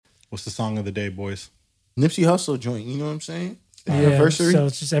What's the song of the day, boys? Nipsey Hussle joint. You know what I'm saying? Yeah, Anniversary. so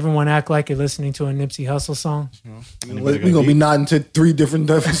it's just everyone act like you're listening to a Nipsey Hussle song. We're gonna be nodding to three different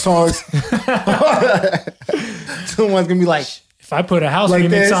songs. Someone's gonna be like, if I put a house like remix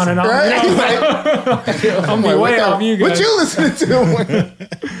this, on it, I'm way off you guys. What you listening to?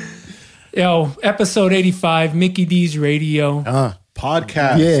 Yo, episode 85, Mickey D's Radio.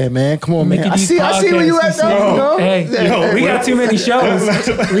 Podcast. Yeah, man. Come on, man. Mickey I D's see where you at, podcast. though. You know? Hey, we got too many shows.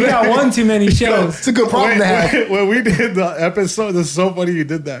 We got one too many shows. It's a good problem to have. When we did the episode, this is so funny you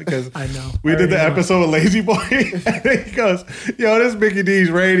did that because I know. We did the episode with Lazy Boy. And he goes, yo, this is Mickey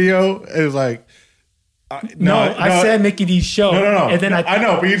D's Radio. It was like, I said Mickey D's show. No. And then I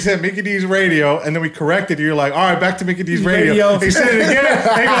know, but you said Mickey D's Radio, and then we corrected you. You're like, all right, back to Mickey D's Radio. He said it again,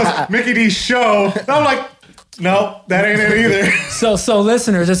 and he goes, Mickey D's show. And I'm like, no, that ain't it either. So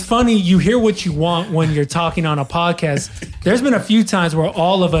listeners, it's funny. You hear what you want when you're talking on a podcast. There's been a few times where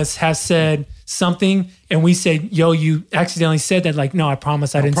all of us have said something and we say, yo, you accidentally said that. Like, no, I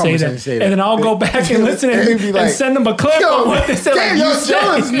promise I didn't say that. And then I'll go back and listen and send them a clip of what they said. Damn, like,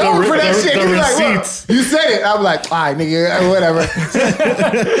 Joe is known for that shit. The receipts. Like, you said it. I'm like, all right, nigga, whatever.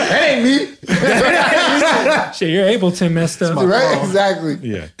 That ain't me. Shit, you're Ableton messed up. Right? Exactly.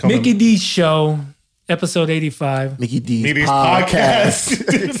 Yeah. Mickey D's show. Episode 85. Mickey D's podcast.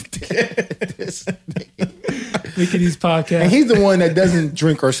 Mickey D's podcast. And he's the one that doesn't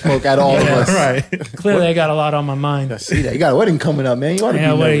drink or smoke at all of us. Right. Clearly, I got a lot on my mind. I see that. You got a wedding coming up, man. You ought to be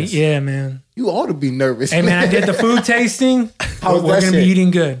nervous. Yeah, man. You ought to be nervous. Hey, man, I did the food tasting. How's We're going to be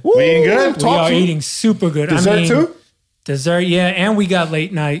eating good. We eating good? We are eating super good. Dessert too? Dessert, yeah. And we got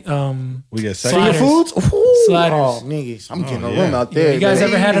late night we get sliders. foods? Sliders. Oh, niggas. I'm getting a room out there. You guys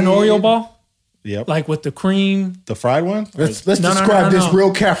ever had an Oreo ball? Yep. Like with the cream? The fried one? Let's describe this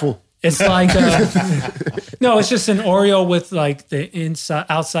real careful. It's like no, it's just an Oreo with like the inside,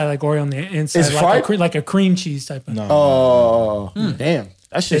 outside, like Oreo on the inside, It's like fried? like a cream cheese type of. No. Oh, damn!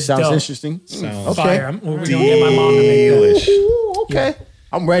 That shit It's sounds dope. interesting. Sounds Fire. We're gonna get my mom to make that. delish. Ooh, okay,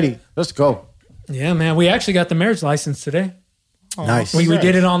 I'm ready. Let's go. Yeah, man. We actually got the marriage license today. Nice. We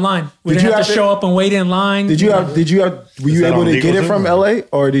did it online. We Did didn't you have to have show up and wait in line. were you able that to get it on from LegalZoom?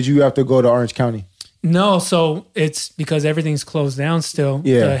 LA or did you have to go to Orange County? No, so it's because everything's closed down still.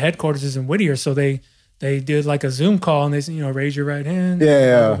 Yeah. The headquarters is in Whittier, so they did like a Zoom call and they said, raise your right hand.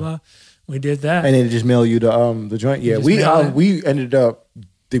 Yeah. Blah, blah, blah. We did that. And then just mail you the joint. Yeah, just mail it. we ended up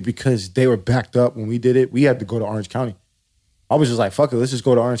because they were backed up when we did it. We had to go to Orange County. I was just like, fuck it, let's just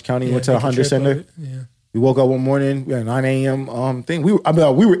go to Orange County. Yeah, Went to the make a Honda trip Center. of it. Yeah. We woke up one morning, we had a 9 a.m. Thing. We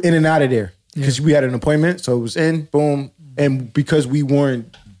were in and out of there because we had an appointment. So it was in, boom. And because we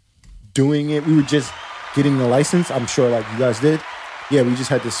weren't doing it, we were just getting the license. I'm sure like you guys did. Yeah, we just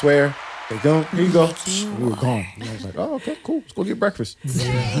had to swear. They go, here you go. We were gone. And I was like, oh, okay, cool. Let's go get breakfast.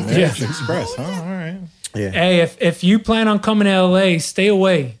 Yeah. Express, huh? All right. Yeah. Hey, if you plan on coming to LA, stay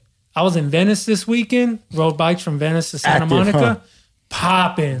away. I was in Venice this weekend, rode bikes from Venice to Santa Active, Monica. huh?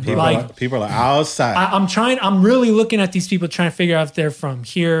 Popping. People are outside. I'm really looking at these people trying to figure out if they're from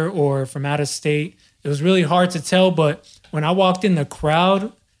here or from out of state. It was really hard to tell, but when I walked in the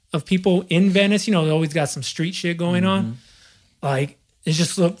crowd of people in Venice, they always got some street shit going on. Like, it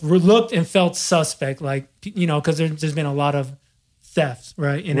just looked and felt suspect. Like, because there's been a lot of thefts,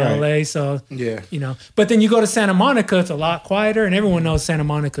 right, in LA. So, But then you go to Santa Monica, it's a lot quieter, and everyone knows Santa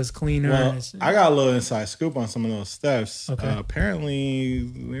Monica's cleaner. Well, I got a little inside scoop on some of those thefts. Okay. Apparently,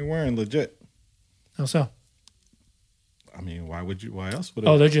 they weren't legit. How so? I mean, why else would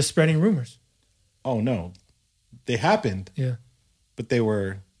Oh, they're just spreading rumors. Oh, no. They happened, Yeah. but they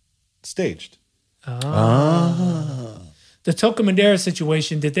were staged. The Toca Madera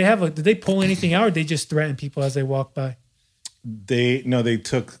situation, did they pull anything out or did they just threaten people as they walk by? They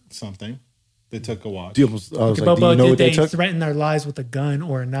took something. They took a watch. I was like, do you But know did what they they took? threaten their lives with a gun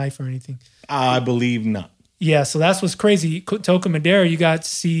or a knife or anything? I believe not. Yeah, so that's what's crazy. Toca Madera, you got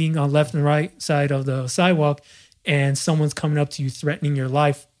seating on left and right side of the sidewalk, and someone's coming up to you threatening your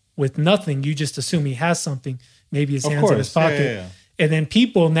life with nothing. You just assume he has something. Maybe his hands in his pocket. Yeah. And then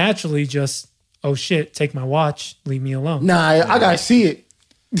people naturally just, oh shit, take my watch, leave me alone. Nah, I gotta see it.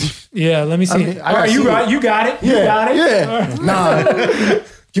 Yeah, let me see. mean, I All gotta right, see you it. right. You got it. You Yeah, got it. yeah. Nah,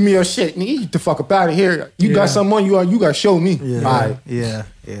 give me your shit. Nigga, get the fuck up out of here. You got something on you. You gotta show me. Yeah. All right. Yeah.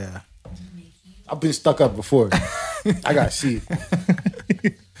 I've been stuck up before. I gotta see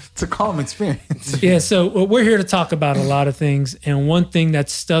it. It's a calm experience. Yeah, so we're here to talk about a lot of things, and one thing that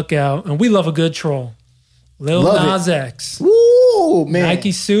stuck out, and we love a good troll, Lil Love Nas X. Woo, man.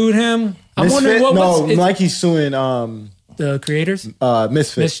 Nike sued him. I'm Misfit? wondering No, what's Nike's suing The creators?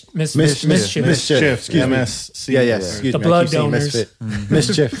 Misfit. Mischief. Mischief. Excuse me. MSC. Yeah, yes. Excuse The me. blood I keep saying donors. Misfit.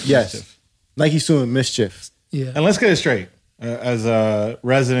 Mischief. Yes. Nike suing Mischief. Yeah. And let's get it straight. As a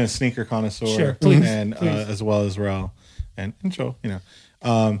resident sneaker connoisseur, Sure, please, and please. As well as Rel and Joe,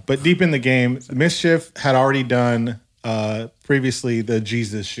 but deep in the game, Mischief had already done previously the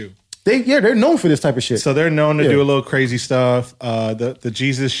Jesus shoe. They're known for this type of shit. So they're known to do a little crazy stuff. The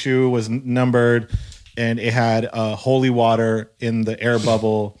Jesus shoe was numbered, and it had holy water in the air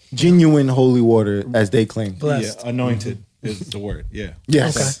bubble. Genuine holy water, as they claim. Blessed. Yeah, anointed is the word. Yeah.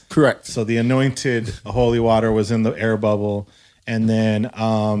 Yes, Okay. correct. So the anointed holy water was in the air bubble, and then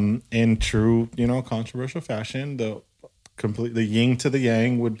in true, controversial fashion, the yin to the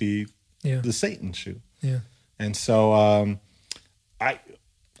yang would be the Satan shoe. Yeah. And so I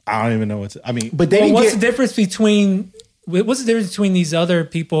don't even know what's. I mean, But they What's didn't the difference between these other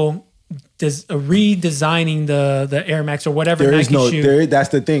people redesigning the Air Max or whatever there Nike is no. shoe? That's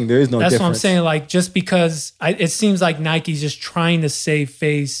the thing. There is no. That's difference. what I'm saying. Like, just because it seems like Nike's just trying to save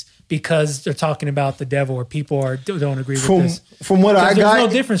face because they're talking about the devil or people don't agree with this. From what I There's got, no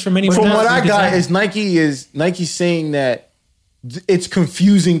difference from anyone From else what I got redesigning. is Nike saying that it's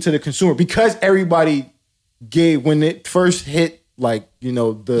confusing to the consumer because everybody gave when it first hit, like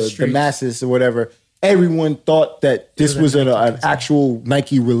the streets. masses or whatever. Everyone thought that this was an actual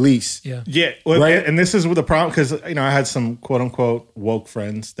Nike release. Yeah. yeah, well, Right? and this is the problem because I had some quote unquote woke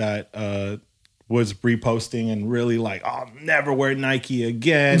friends that was reposting and really like, I'll never wear Nike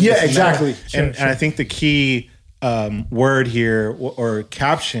again. Yeah, this and that. exactly. And I think the key word here or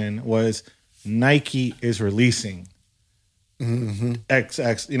caption was Nike is releasing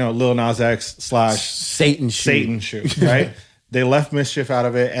XX, Lil Nas X / Satan shoe. right? They left Mischief out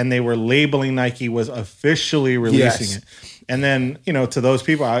of it, and they were labeling Nike was officially releasing Yes. it. And then, to those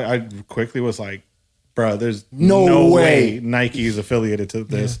people, I quickly was like, bro, there's No way. Nike is affiliated to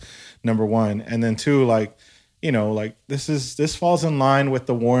this, number one. And then two, like this falls in line with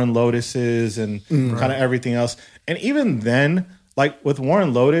the Warren Lotuses and kind of everything else. And even then, like with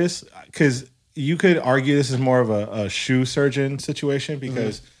Warren Lotus, because you could argue this is more of a shoe surgeon situation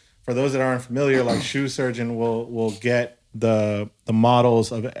because for those that aren't familiar, like shoe surgeon will get the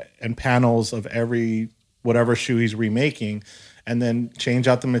models of and panels of every whatever shoe he's remaking and then change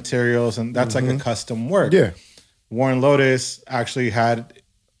out the materials, and that's like a custom work. Yeah. Warren Lotus actually had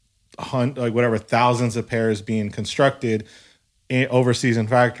thousands of pairs being constructed in overseas in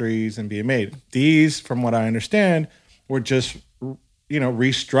factories and being made. These, from what I understand, were just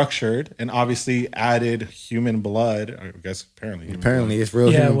restructured and obviously added human blood. I guess apparently it's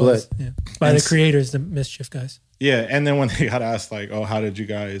real Yeah, human it blood. was. Yeah. By the creators, the Mischief guys. Yeah, and then when they got asked, like, "Oh, how did you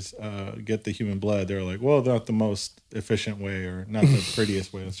guys get the human blood?" They were like, "Well, not the most efficient way, or not the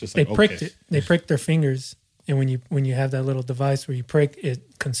prettiest way." It's just They like pricked it. They pricked their fingers, and when you have that little device where you prick,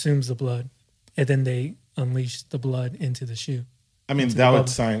 it consumes the blood, and then they unleash the blood into the shoe. I mean, that would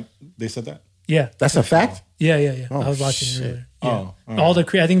sign. They said that. Yeah, That's a fact. yeah. I was watching it earlier. Yeah. Oh, all all the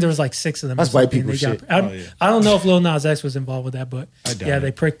I think there was like 6 of them. or That's white something. people They shit. I don't know if Lil Nas X was involved with that, but doubt yeah, it.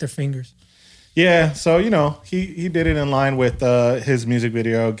 they pricked their fingers. Yeah, so he did it in line with his music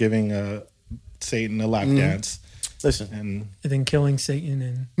video, giving Satan a lap dance. Listen, And And then killing Satan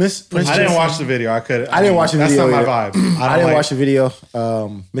and I didn't watch the video. I didn't watch the video That's not either. my vibe. I didn't watch the video.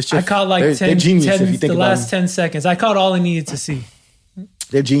 Mischief. I caught like they're 10, genius 10 if you think the about last 10 seconds. I caught all I needed to see.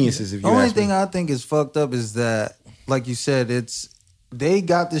 They're geniuses if The you only ask me. thing I think is fucked up is that, like you said, they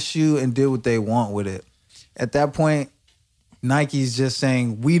got the shoe and did what they want with it. At that point, Nike's just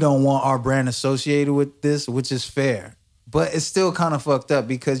saying, we don't want our brand associated with this, which is fair. But it's still kind of fucked up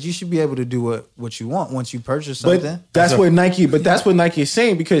because you should be able to do what you want once you purchase something. But that's what Nike is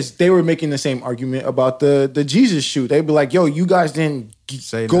saying, because they were making the same argument about the Jesus shoe. They'd be like, yo, you guys didn't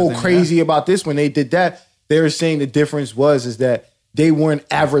Say go nothing, crazy about this when they did that. They were saying the difference is that they weren't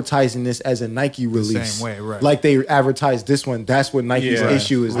advertising this as a Nike release. same way, right. Like they advertised this one. That's what Nike's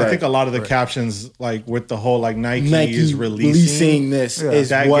issue is. I think a lot of the captions, like with the whole like Nike is releasing this is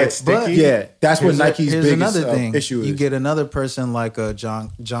that what. gets sticky. Yeah, that's what Nike's here's biggest another thing. issue is. You get another person like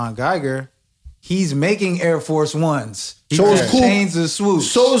John Geiger. He's making Air Force Ones. He So is just Cool- chains the swoosh.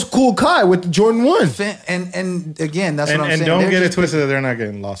 So is Cool Kai with the Jordan 1. And again, that's what I'm And saying. don't They're get it just- twisted that they're not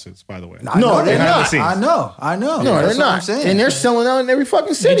getting lawsuits, by the way. I know No, they're not. not. Scenes. I know. No, That's they're what not. I'm saying. And they're selling out in every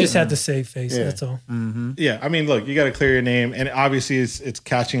fucking city. They just had to save face. Yeah. That's all. Yeah, I mean, look, you got to clear your name, and obviously it's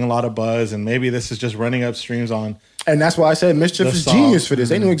catching a lot of buzz, and maybe this is just running up streams on. And that's why I said Mischief The is song. genius for this.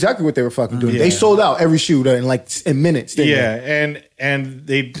 They knew exactly what they were fucking doing. Yeah. They sold out every shoe in minutes. didn't Yeah, they? and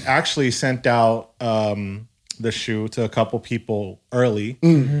they actually sent out the shoe to a couple people early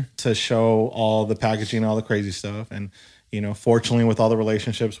to show all the packaging, all the crazy stuff, and fortunately, with all the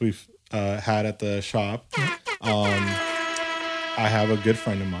relationships we've had at the shop, I have a good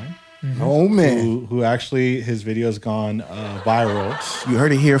friend of mine. Oh man, who actually his video's gone viral. You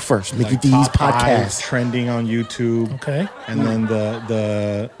heard it here first. Mickey Like D's top 5 podcast. trending on YouTube. Okay. And then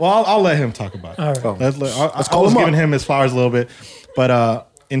I'll let him talk about it. All right. I call was him giving up. him his flowers a little bit, but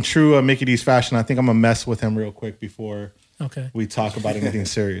in true Mickey D's fashion, I think I'm gonna mess with him real quick before Okay. we talk about anything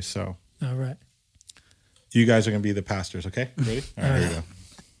serious. So All right. you guys are gonna be the pastors, okay? Ready? All right, here we go.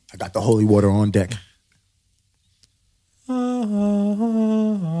 I got the holy water on deck. Nah,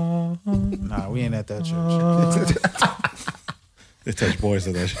 we ain't at that church. They touch boys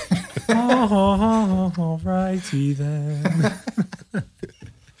of that shit. All righty then.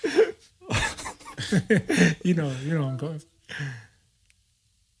 you know I'm going.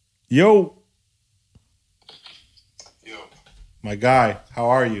 Yo, Yo, my guy, how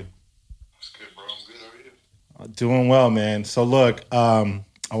are you? it's good, bro. I'm good. How are you? Doing well, man. So look, I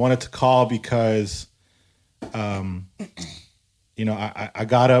wanted to call because, I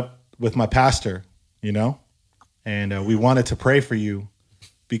got up with my pastor, and we wanted to pray for you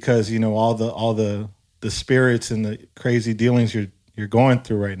because all the spirits and the crazy dealings you're going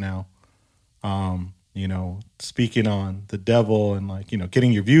through right now. Speaking on the devil and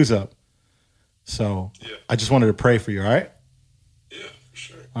getting your views up. So Yeah. I just wanted to pray for you. All right. Yeah, for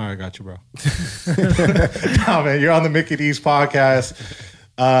sure. All right, got you, bro. No, man, you're on the Mickey D's podcast.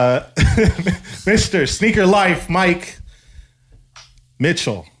 Mr. Sneaker Life, Mike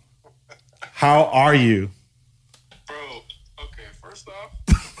Mitchell. How are you? Bro, okay, first off,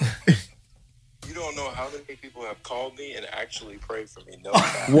 you don't know how many people have called me and actually prayed for me. No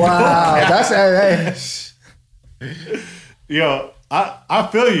doubt. Wow, that's hey. Yo, I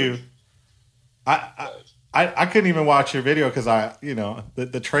feel you. I couldn't even watch your video because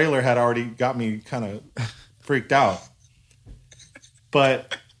the trailer had already got me kind of freaked out.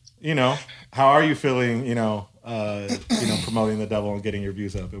 But how are you feeling? Promoting the devil and getting your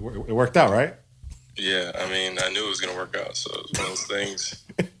views up. It worked out, right? Yeah, I mean, I knew it was going to work out, so it was one of those things.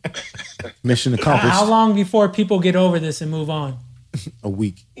 Mission accomplished. How long before people get over this and move on? A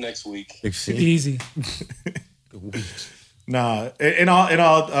week. Next week. Easy. Nah, in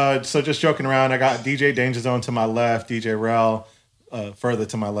all. So just joking around. I got DJ Danger Zone to my left, DJ Rel further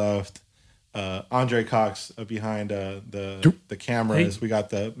to my left, Andre Cox behind the cameras. Hey. We got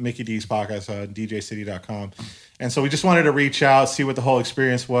the Mickey D's podcast on DJCity.com, and so we just wanted to reach out, see what the whole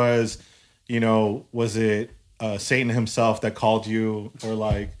experience was. Was it Satan himself that called you,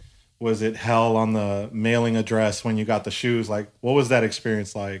 or was it hell on the mailing address when you got the shoes? What was that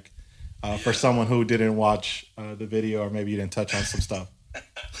experience like? For someone who didn't watch the video, or maybe you didn't touch on some stuff.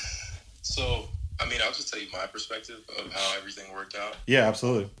 So, I mean, I'll just tell you my perspective of how everything worked out. Yeah,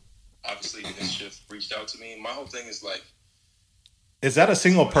 absolutely. Obviously, Mischief reached out to me. My whole thing is Is that a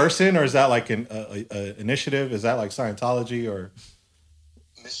single person, or is that an initiative? Is that like Scientology, or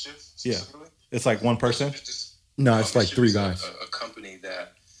Mischief Yeah. specifically? it's like one person? It's just, No, it's like Mischief 3 is guys. A company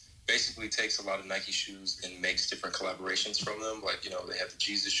that basically takes a lot of Nike shoes and makes different collaborations from them. They have the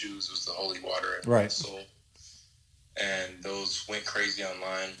Jesus shoes, it was the Holy Water and Right. Soul. And those went crazy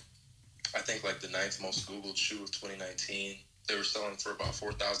online. I think the 9th most Googled shoe of 2019. They were selling for about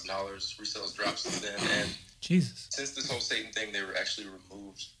 $4,000. Resales dropped since then. And Jesus. since this whole Satan thing, they were actually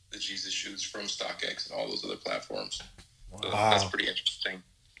removed the Jesus shoes from StockX and all those other platforms. So that's pretty interesting.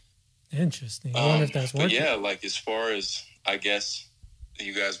 Interesting. I wonder if that's But working. yeah, as far as, I guess,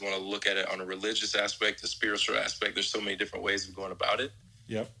 you guys want to look at it on a religious aspect, a spiritual aspect, there's so many different ways of going about it.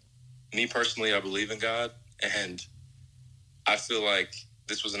 Yep. Me personally, I believe in God, and I feel like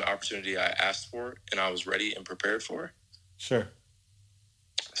this was an opportunity I asked for and I was ready and prepared for. Sure.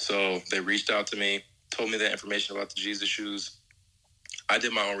 So they reached out to me, told me that information about the Jesus shoes. I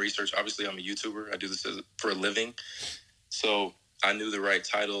did my own research. Obviously, I'm a YouTuber. I do this for a living. So I knew the right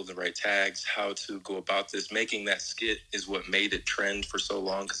title, the right tags, how to go about this. Making that skit is what made it trend for so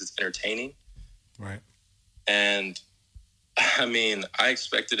long because it's entertaining. Right. And I mean, I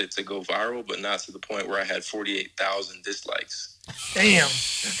expected it to go viral, but not to the point where I had 48,000 dislikes. Damn.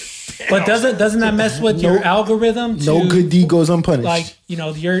 But doesn't that mess with your algorithm? No good deed goes unpunished.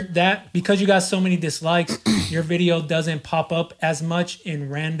 Because you got so many dislikes, your video doesn't pop up as much in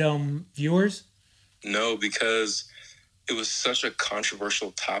random viewers? No, because it was such a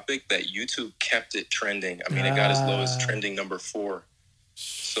controversial topic that YouTube kept it trending. I mean, it got as low as trending number 4.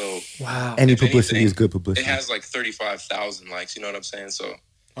 So Wow. Any if publicity anything, is good publicity. it has 35,000 likes. You know what I'm saying? So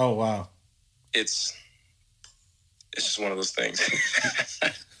Oh wow. it's just one of those things.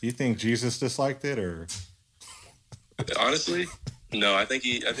 You think Jesus disliked it, or? Honestly, no. I think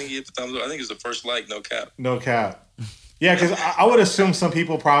he hit the thumbs up. I think it was the first like, no cap. No cap. Yeah, because I would assume some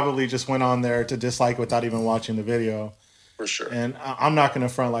people probably just went on there to dislike without even watching the video. For sure. And I'm not going to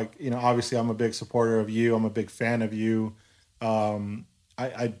front, like, obviously I'm a big supporter of you. I'm a big fan of you.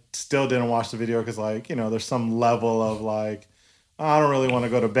 I still didn't watch the video because, like, there's some level of, like, I don't really want to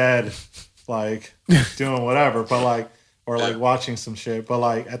go to bed, like, doing whatever, but, like, or, like, watching some shit. But,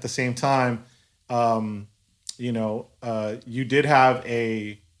 like, at the same time, you did have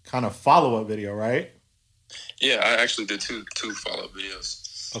a kind of follow-up video, right? Yeah, I actually did two follow-up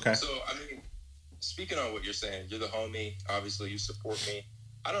videos. Okay. So, I mean, speaking on what you're saying, you're the homie. Obviously, you support me.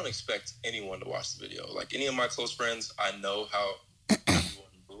 I don't expect anyone to watch the video. Like, any of my close friends, I know how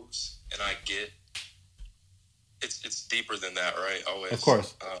everyone moves, and I get it's deeper than that, right? Always. Of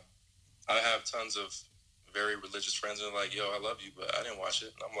course. I have tons of very religious friends that are like, yo, I love you, but I didn't watch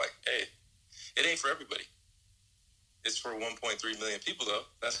it. And I'm like, hey, it ain't for everybody. It's for 1.3 million people, though.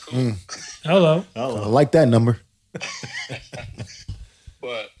 That's cool. Hello. I like that number.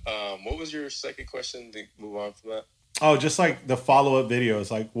 But what was your second question to move on from that? Oh, just like the follow-up videos.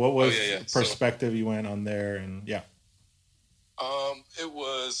 Like, what was perspective So, you went on there? And yeah. It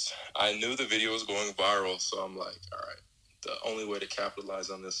was, I knew the video was going viral, so I'm like, all right, the only way to capitalize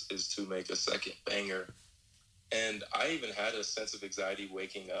on this is to make a second banger. And I even had a sense of anxiety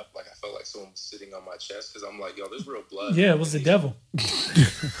waking up. Like, I felt like someone was sitting on my chest because I'm like, yo, there's real blood. Yeah, it was the devil.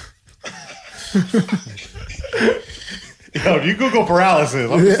 Yo, you Google paralysis.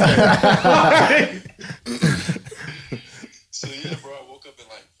 So, yeah, bro, I woke up at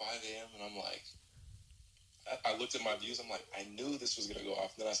like 5 a.m. and I'm like, I looked at my views. I'm like, I knew this was going to go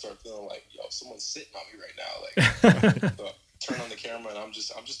off. And then I started feeling like, yo, someone's sitting on me right now. Like, so turn on the camera and I'm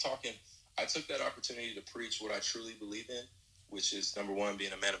just talking. I took that opportunity to preach what I truly believe in, which is, number one,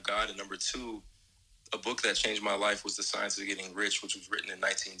 being a man of God. And number two, a book that changed my life was The Science of Getting Rich, which was written in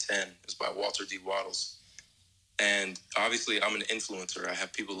 1910. It was by Walter D. Wattles. And obviously, I'm an influencer. I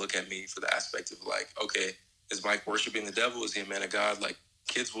have people look at me for the aspect of like, okay, is Mike worshiping the devil? Is he a man of God? Like,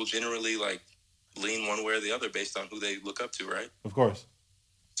 kids will generally like lean one way or the other based on who they look up to, right? Of course.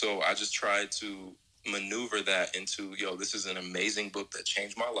 So I just tried to maneuver that into, yo, this is an amazing book that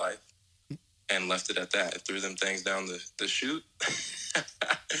changed my life, and left it at that. I threw them things down the chute.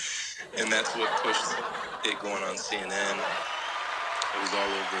 And that's what pushed it going on CNN. It was all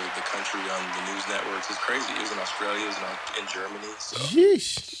over the country on the news networks. It's crazy. It was in Australia. It was in Germany. So.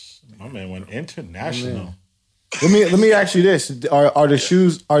 Sheesh. My man went international. Let me ask you this: Are the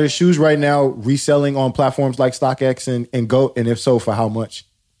shoes right now reselling on platforms like StockX and Goat? And if so, for how much?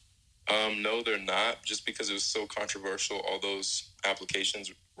 No, they're not. Just because it was so controversial, all those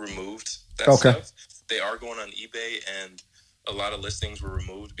applications removed that stuff. They are going on eBay, and a lot of listings were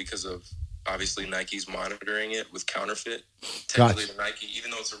removed because of obviously Nike's monitoring it with counterfeit. Technically, the Nike,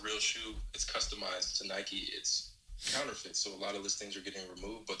 even though it's a real shoe, it's customized to Nike. It's counterfeit, so a lot of listings are getting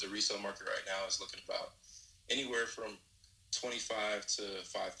removed. But the resale market right now is looking about anywhere from $25,000 to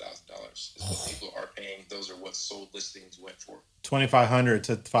 $5,000 is what people are paying. Those are what sold listings went for. $2,500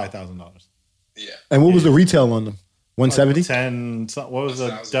 to $5,000. Yeah. And what was the retail on them? 170? 10. What was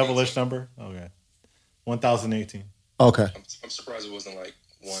the devilish number? Okay. 1,018. Okay. I'm surprised it wasn't like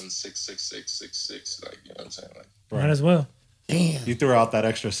 166666. Like, you know what I'm saying? Like, Might as well. Damn. You threw out that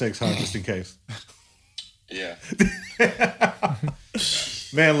extra 600 just in case. yeah.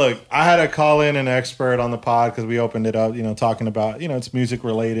 Man, look, I had to call in an expert on the pod because we opened it up, talking about, it's music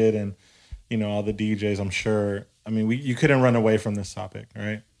related and, all the DJs, I'm sure. I mean, you couldn't run away from this topic,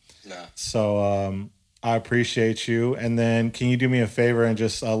 right? Nah. So I appreciate you. And then can you do me a favor and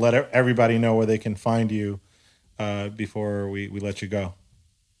just let everybody know where they can find you before we let you go?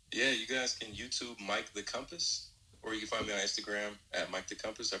 Yeah, you guys can YouTube Mike the Compass, or you can find me on Instagram at Mike the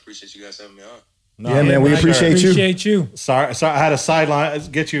Compass. I appreciate you guys having me on. No, yeah, man, we appreciate you. Appreciate you. Sorry, I had a sideline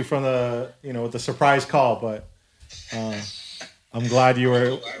get you from the with the surprise call, but I'm glad you were.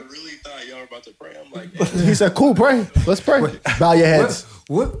 I really thought y'all were about to pray. I'm like, hey. He said, "Cool, pray. Let's pray. Bow your heads."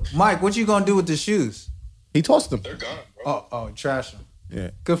 What, Mike? What you gonna do with the shoes? He tossed them. They're gone, bro. Oh, trash them.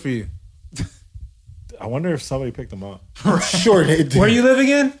 Yeah, Good for you. I wonder if somebody picked them up. sure they did. Where you living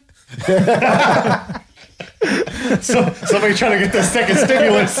in? So somebody trying to get the second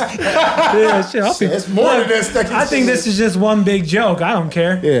stimulus. Yeah, shit. It's more than this. I think this is just one big joke. I don't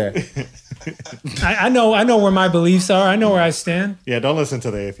care. Yeah. I know where my beliefs are. I know where I stand. Yeah, don't listen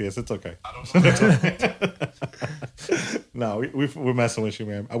to the atheists. It's okay. No, we're messing with you,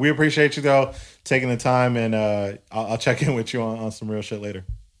 man. We appreciate you though taking the time, and I'll check in with you on some real shit later.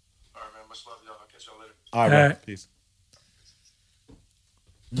 All right, man. Much love, y'all. I'll catch y'all later. All right, All bro. right. Peace.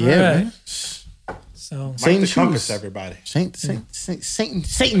 Yeah, All right. man. So Mike Satan the Compass, shoes. everybody.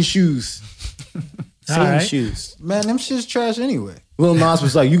 Satan shoes. Satan right. shoes. Man, them shit's trash anyway. Lil Nas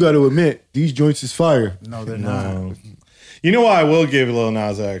was like, you got to admit, these joints is fire. No, they're not. No. You know what I will give Lil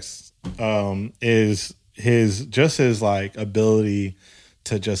Nas X is his like ability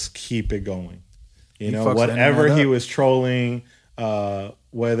to just keep it going. You He know, fucks whatever that he up. was trolling,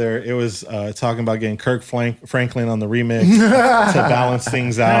 whether it was talking about getting Kirk Franklin on the remix to balance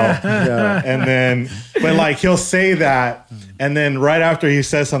things out, and then, but like he'll say that, and then right after he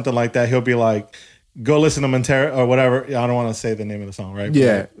says something like that, he'll be like, "Go listen to Montero or whatever." I don't want to say the name of the song, right?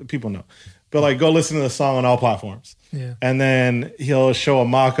 Yeah. But people know. But like, go listen to the song on all platforms. Yeah. And then he'll show a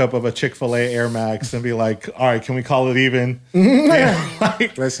mock-up of a Chick-fil-A Air Max and be like, "All right, can we call it even?" Yeah,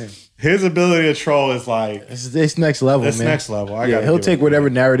 like, Listen, his ability to troll is like, it's next level, it's man. next level. I Yeah, gotta he'll give take it- whatever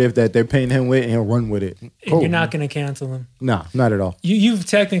narrative that they're paying him with and he'll run with it. And Cool. you're not going to cancel him. Nah, not at all. You've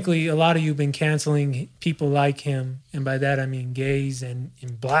technically, a lot of you've been canceling people like him. And by that, I mean gays and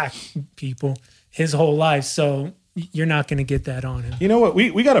black people his whole life. So you're not going to get that on him. You know what?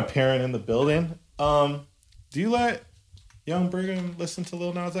 We got a parent in the building. Do you let young Brigham listen to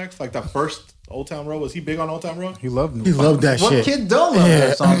Lil Nas X? Like the first Old Town Road? Was he big on Old Town Road? He loved New He loved that what shit. kid don't love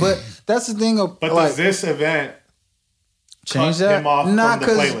that song? But that's the thing. Of, But like, does this event change cut that? him off Nah, from the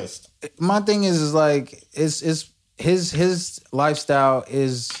 'cause playlist? my thing is like it's his lifestyle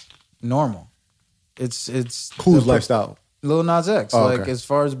is normal. It's Whose lifestyle? Lil Nas X. Oh, like okay. as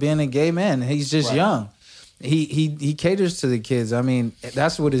far as being a gay man, he's just Right. young. He caters to the kids. I mean,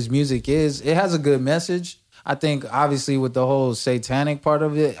 that's what his music is. It has a good message. I think obviously with the whole satanic part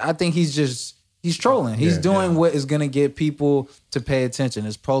of it, I think he's trolling. He's doing what is gonna get people to pay attention.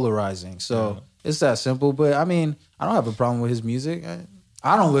 It's polarizing. So it's that simple. But I mean, I don't have a problem with his music.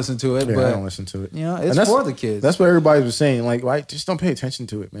 I don't listen to it, Yeah, but I don't listen to it. you know, And it's that's- for the kids. That's what everybody was saying. Like, just don't pay attention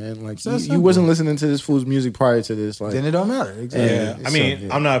to it, man. Like, So you simple. wasn't listening to this fool's music prior to this. Like, then it don't matter. Exactly. Yeah, I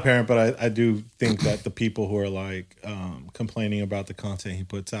mean, I'm not a parent, but I do think that the people who are like complaining about the content he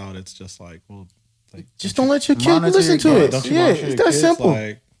puts out, it's just like, well, like, just don't let your kid monitor listen your to kids. it. don't you Yeah, monitor it's your that kids? simple.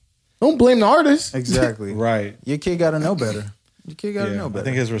 Like, Don't blame the artist. Exactly. right. Your kid got to know better. Your kid got to know I better.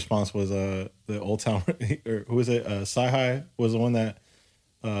 think his response was the Old Town, or who was it? Sci-Hi was the one that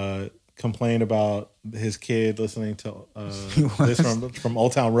complained about his kid listening to this from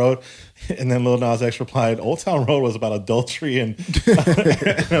Old Town Road, and then Lil Nas X replied, "Old Town Road was about adultery and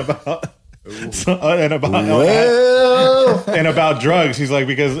and about drugs." He's like,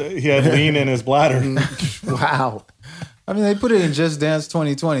 because he had lean in his bladder. Wow. I mean, they put it in Just Dance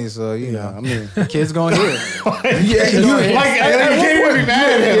 2020, so you know, I mean, kids gonna hear it. Like, I can't even be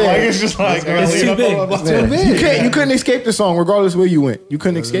mad at him. Like, it's just like, It's too big. you couldn't escape the song regardless where you went. You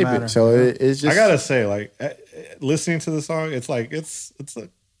couldn't escape matter. it. So it's just. I gotta say, like, listening to the song, it's like it's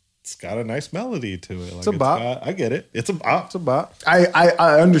got a nice melody to it. Like, a bop. I get it. It's a bop. It's about.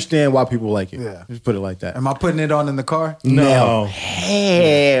 I understand why people like it. Yeah. Just put it like that. Am I putting it on in the car? No.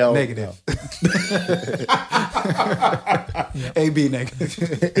 Hell. Negative. AB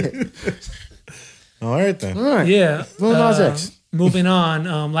negative. All right then. All right. Yeah. Lil Nas X. Moving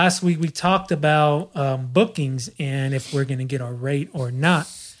on. Last week we talked about bookings and if we're going to get our rate or not.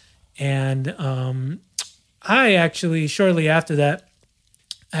 And I actually, shortly after that,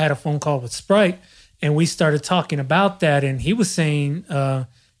 I had a phone call with Sprite and we started talking about that. And he was saying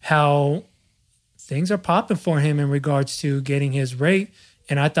how things are popping for him in regards to getting his rate.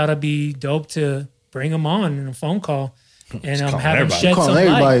 And I thought it'd be dope to bring him on in a phone call and have him everybody. shed Calling some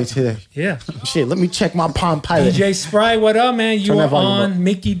everybody light. today. Yeah. Shit, let me check my Palm Pilot. DJ Sprite, what up, man? You Turn are that volume on up.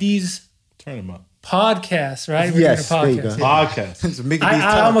 Mickey D's Turn him up. podcast, right? We're Yes, doing a there you podcast. go. Podcast. It's a Mickey D's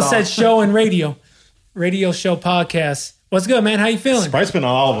I almost telethon. said show and radio show podcast. What's good, man? How you feeling? Sprite's been on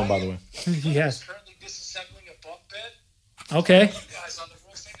all of them, by the way. Yes. Currently disassembling a bunk bed. Okay. Guys on the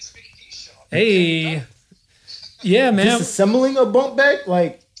world famous Mickey D show. Hey. Yeah, man. Disassembling a bump back?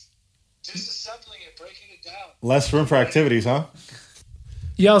 Like, Disassembling it, breaking it down. Less room for activities, huh?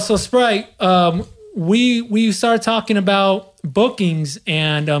 Yo, so Sprite, we started talking about bookings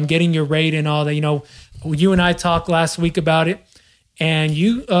and getting your rate and all that. You know, you and I talked last week about it, and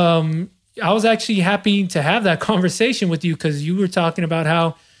you, I was actually happy to have that conversation with you because you were talking about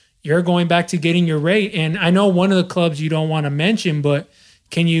how you're going back to getting your rate. And I know one of the clubs you don't want to mention, but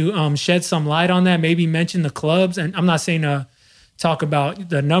can you shed some light on that? Maybe mention the clubs. And I'm not saying to talk about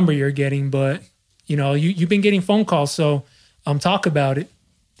the number you're getting, but you know, you've been getting phone calls, so talk about it.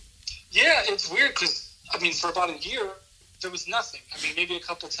 Yeah, it's weird because, I mean, for about a year, there was nothing. I mean, maybe a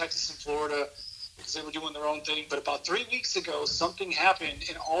couple Texas and Florida because they were doing their own thing. But about 3 weeks ago, something happened,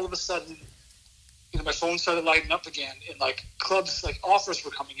 and all of a sudden, you know, my phone started lighting up again, and like clubs, like offers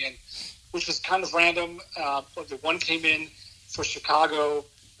were coming in, which was kind of random. But the one came in for Chicago,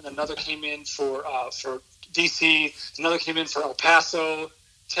 and another came in for DC, another came in for El Paso,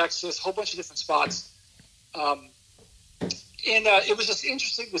 Texas, a whole bunch of different spots. And it was just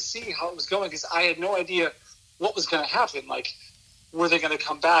interesting to see how it was going because I had no idea what was going to happen. Like, were they going to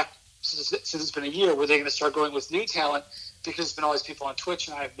come back since it's been a year? Were they going to start going with new talent? Because there's been all these people on Twitch,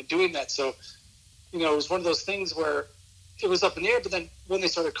 and I have been doing that. So, it was one of those things where it was up in the air. But then when they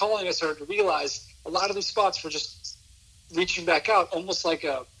started calling, I started to realize a lot of these spots were just reaching back out, almost like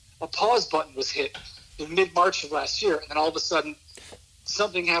a pause button was hit in mid-March of last year. And then all of a sudden,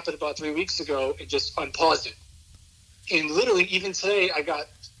 something happened about 3 weeks ago and just unpaused it. And literally, even today, I got,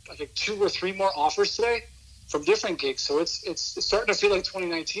 I think, 2 or 3 more offers today from different gigs. So it's starting to feel like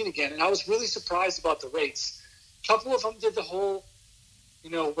 2019 again. And I was really surprised about the rates. A couple of them did the whole,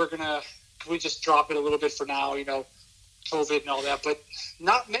 can we just drop it a little bit for now, COVID and all that. But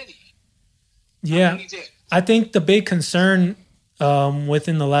not many. Yeah. Not many did. I think the big concern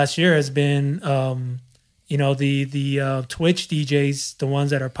within the last year has been, the Twitch DJs, the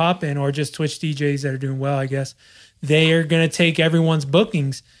ones that are popping, or just Twitch DJs that are doing well, I guess. They are going to take everyone's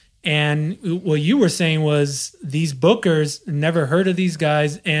bookings. And what you were saying was these bookers never heard of these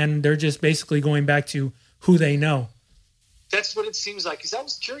guys, and they're just basically going back to who they know. That's what it seems like. Because I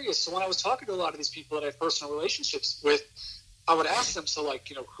was curious. So when I was talking to a lot of these people that I have personal relationships with, I would ask them, so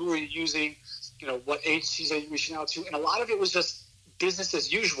like, who are you using? What agencies are you reaching out to? And a lot of it was just business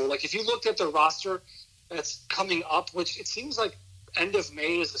as usual. Like if you looked at the roster that's coming up, which it seems like end of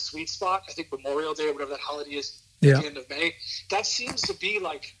May is the sweet spot. I think Memorial Day or whatever that holiday is at the end of May. That seems to be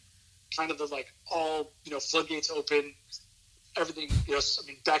like kind of the like all, floodgates open, everything,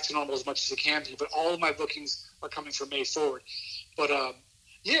 back to normal as much as it can be. But all of my bookings are coming from May forward. But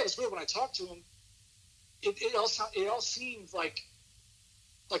it was weird when I talked to them. It all seemed like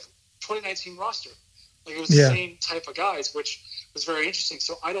 2019 roster. Like it was the same type of guys, which was very interesting.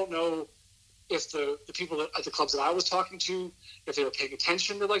 So I don't know if the people at the clubs that I was talking to, if they were paying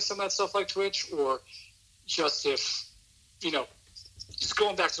attention to like some of that stuff like Twitch, or just if, just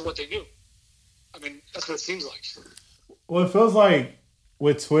going back to what they knew. I mean, that's what it seems like. Well, it feels like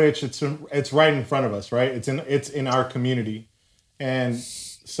with Twitch, it's right in front of us, right? It's in our community. And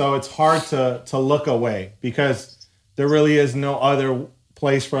so it's hard to look away because there really is no other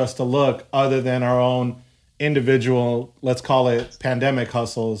place for us to look other than our own individual, let's call it pandemic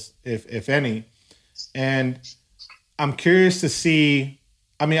hustles, if any. And I'm curious to see,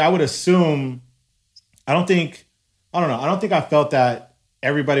 I would assume, I don't think I felt that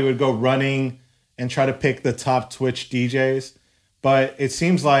everybody would go running and try to pick the top Twitch DJs, but it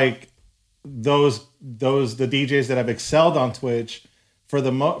seems like the DJs that have excelled on Twitch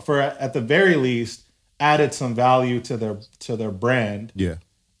for at the very least added some value to their brand. Yeah.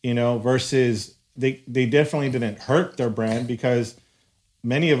 Versus they definitely didn't hurt their brand because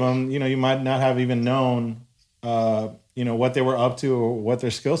many of them, you might not have even known what they were up to or what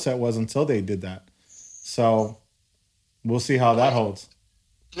their skill set was until they did that. So we'll see how that holds.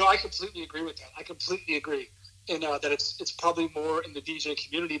 No, I completely agree with that. I completely agree. And that it's probably more in the DJ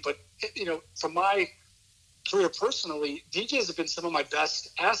community. But, from my career personally, DJs have been some of my best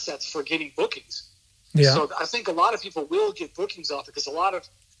assets for getting bookings. Yeah. So I think a lot of people will get bookings off it because a lot of,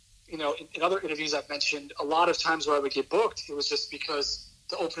 in other interviews I've mentioned, a lot of times where I would get booked, it was just because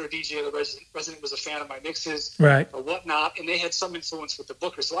the opener DJ or the resident was a fan of my mixes or whatnot, and they had some influence with the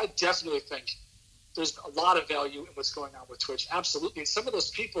booker. So I definitely think there's a lot of value in what's going on with Twitch. Absolutely. And some of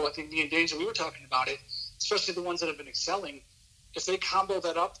those people, I think me and Danger, we were talking about it, especially the ones that have been excelling, if they combo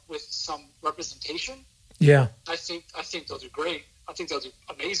that up with some representation, I think they'll do great. I think they'll do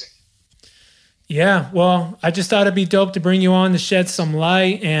amazing. Yeah, well, I just thought it'd be dope to bring you on to shed some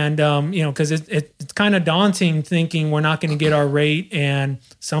light, and because it's kind of daunting thinking we're not going to get our rate, and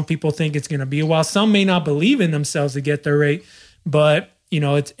some people think it's going to be a while. Some may not believe in themselves to get their rate, but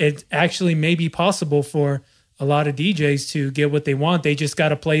it actually may be possible for a lot of DJs to get what they want. They just got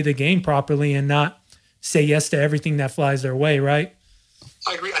to play the game properly and not say yes to everything that flies their way, right?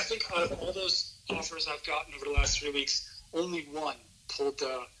 I agree. I think out of all those offers I've gotten over the last 3 weeks, only one pulled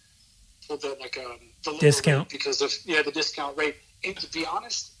the discount because of the discount rate. And to be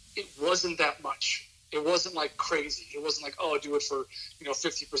honest, it wasn't that much. It wasn't like crazy. It wasn't like, do it for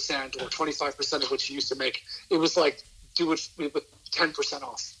 50% or 25% of what you used to make. It was like, do it with 10%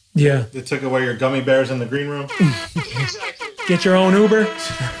 off. Yeah, they took away your gummy bears in the green room. Exactly. Get your own Uber.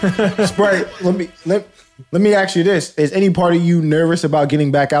 Sprite, let me ask you this: is any part of you nervous about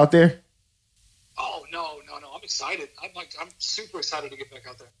getting back out there? Oh no! I'm excited. I'm super excited to get back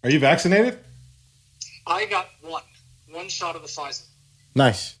out there. Are you vaccinated? I got one shot of the Pfizer.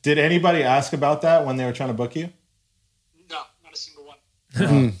 Nice. Did anybody ask about that when they were trying to book you? No, not a single one.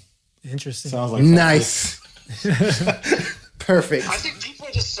 Interesting. Sounds like Nice. Perfect. I think people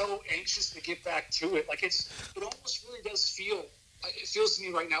are just so anxious to get back to it. Like it almost really does feel. It feels to me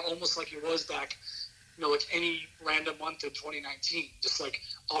right now almost like it was back, like any random month in 2019. Just like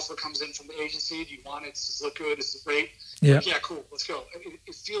offer comes in from the agency. Do you want it? Does this look good? Is it great? Yeah. Like, yeah, cool. Let's go.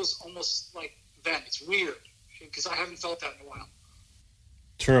 It feels almost like then. It's weird because I haven't felt that in a while.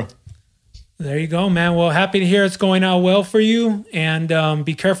 True. There you go, man. Well, happy to hear it's going out well for you. And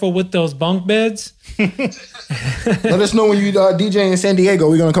be careful with those bunk beds. Let us know when you DJ in San Diego.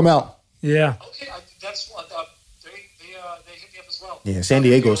 We're gonna come out. Yeah. Okay, that's what they hit me up as well. Yeah, San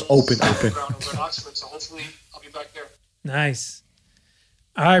Diego's open. Over in Oxford, so hopefully I'll be back there. Nice.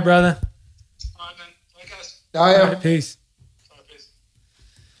 All right, brother. All right, man. Bye, guys. All right, peace. All right, peace.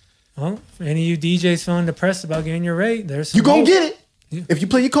 Well, for any of you DJs feeling depressed about getting your rate, there's some You gonna hope. get it Yeah. if you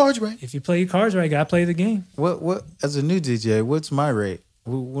play your cards right. If you play your cards right, you gotta play the game. What? As a new DJ, what's my rate?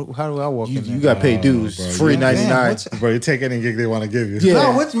 How do I walk in there? You got to pay dues. bro, Free yeah. 99. Damn, what's- Bro, you take any gig they want to give you. Yeah.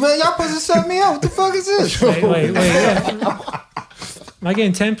 No, what, man, y'all supposed to set me up. What the fuck is this? Wait. Yeah. Am I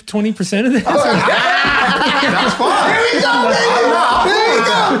getting 10, 20% of this? There we go, baby. There we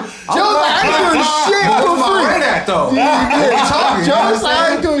go. Joe's like, I ain't doing shit for free. Joe's like,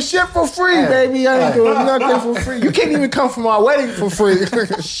 I ain't doing shit for free, baby. I ain't doing nothing for free. You can't even come from our wedding for free.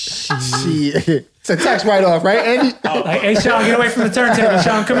 Shit. It's a tax write-off, right, Andy? Like, hey, Sean, get away from the turntable.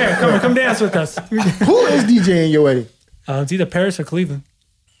 Sean, come here. Come dance with us. Who is DJing your wedding? It's either Paris or Cleveland.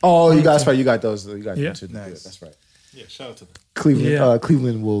 Oh, you guys, right. You got those. You got Yeah. them too. Nice. Yeah, that's right. Yeah, shout out to them. Cleveland, Yeah.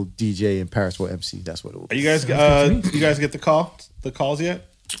 Cleveland will DJ and Paris will MC. That's what it will Are be. you guys get the calls yet?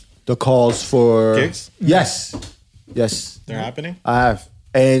 The calls for Gigs? Yes. They're happening? I have.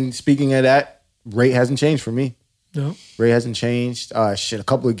 And speaking of that, rate hasn't changed for me. No. Rate hasn't changed. A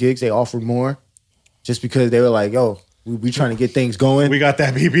couple of gigs they offered more, just because they were like, "Yo, we trying to get things going." We got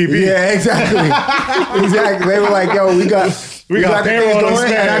that BBB. Yeah, exactly. Exactly. They were like, "Yo, we got got the payroll things to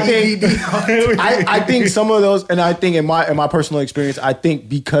going." And spend. I think some of those, and I think in my personal experience, I think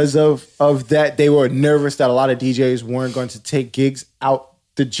because of that, they were nervous that a lot of DJs weren't going to take gigs out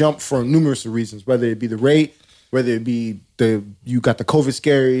the jump for numerous reasons, whether it be the rate, whether it be you got the COVID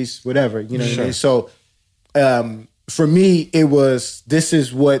scaries, whatever, you know what I mean? So for me, it was, this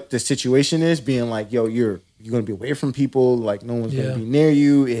is what the situation is, being like, yo, you're going to be away from people, like no one's going to be near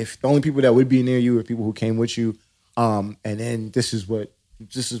you. If the only people that would be near you are people who came with you. And then this is what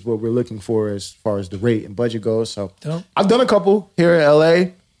we're looking for as far as the rate and budget goes. So Dope. I've done a couple here in LA.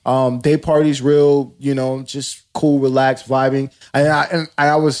 Day parties, real, just cool, relaxed, vibing. And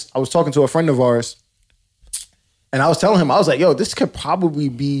I was talking to a friend of ours, and I was telling him, I was like, yo, this could probably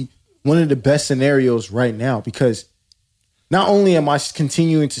be one of the best scenarios right now, because not only am I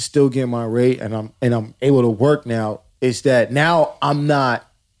continuing to still get my rate and I'm able to work now, is that now I'm not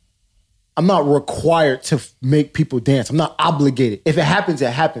required to make people dance. I'm not obligated. If it happens,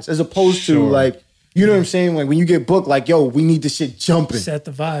 it happens. As opposed to like, you know what I'm saying? Like when you get booked, like, yo, we need this shit jumping. Set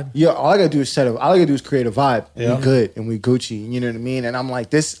the vibe. Yeah, all I gotta do is create a vibe. And we good and we Gucci. You know what I mean? And I'm like,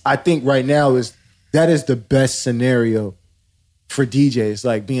 this, I think right now that is the best scenario for DJs.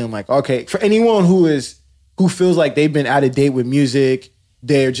 Like being like, okay, for anyone who feels like they've been out of date with music,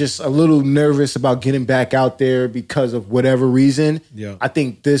 they're just a little nervous about getting back out there because of whatever reason. Yeah. I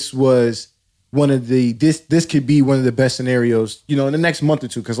think this was this could be one of the best scenarios, in the next month or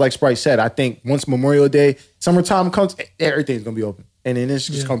two. Because like Sprite said, I think once Memorial Day, summertime comes, everything's gonna be open, and then it's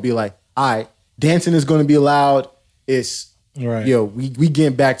just gonna be like, all right, dancing is gonna be allowed. It's Right. we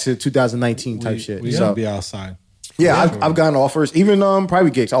getting back to 2019 type shit. We So gonna be outside. yeah, I've gotten offers, even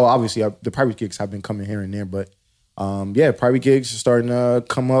private gigs. Oh, obviously the private gigs have been coming here and there, but private gigs are starting to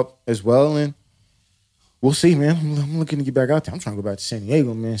come up as well, and we'll see, man. I'm looking to get back out there. I'm trying to go back to San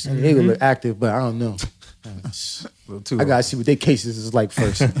Diego, man. San Diego look active, but I don't know. I gotta see what their cases is like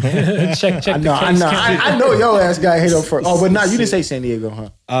first. check I know, the case. I know your ass got hit up first. Oh, but you didn't say San Diego,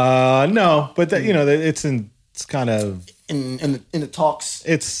 huh? No, but it's kind of In the talks,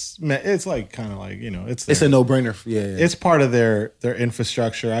 it's like kind of like it's a no brainer. Yeah, it's part of their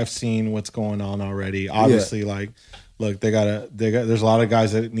infrastructure. I've seen what's going on already. Obviously, look, there's a lot of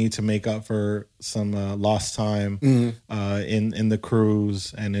guys that need to make up for some lost time in the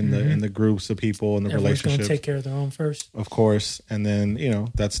crews and in the groups of people and the Everyone's going to relationships. take care of their own first. Of course, and then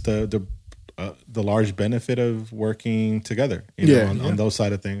that's the large benefit of working together. On those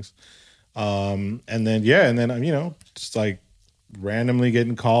side of things. And then just like randomly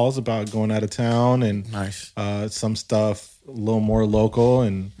getting calls about going out of town and Nice. Some stuff a little more local,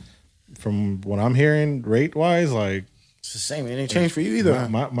 and from what I'm hearing rate wise, like It's the same. It ain't changed for you either.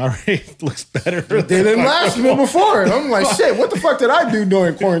 My rate looks better. They didn't last me before. I'm like, shit, what the fuck did I do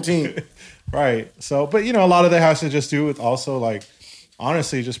during quarantine? Right. So, but a lot of that has to just do with also like,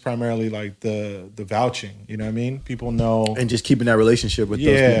 honestly, just primarily like the vouching. You know what I mean? People know. And just keeping that relationship with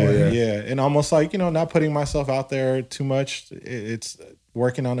those people. Yeah. And almost like, not putting myself out there too much. It's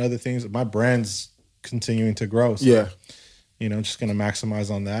working on other things. My brand's continuing to grow. So, just going to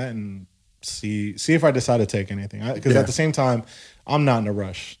maximize on that and see if I decide to take anything. Because at the same time, I'm not in a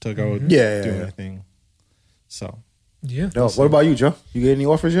rush to go do anything. So. Yeah. No, what about you, Joe? You get any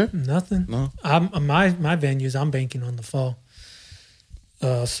offers yet? Nothing. No. My venues, I'm banking on the fall.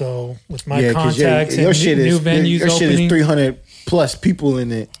 So with my contacts and new venues your shit opening, is 300 plus people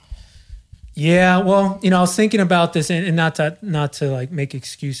in it. Yeah, well, I was thinking about this, and not to like make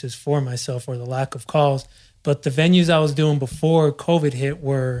excuses for myself or the lack of calls, but the venues I was doing before COVID hit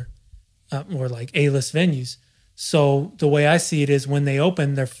were like A-list venues. So the way I see it is when they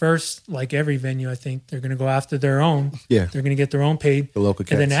open their first, like every venue, I think they're going to go after their own. Yeah. They're going to get their own paid. The local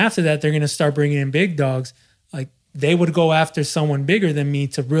cats. And then after that, they're going to start bringing in big dogs. Like they would go after someone bigger than me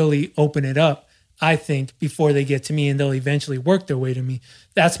to really open it up, I think, before they get to me, and they'll eventually work their way to me.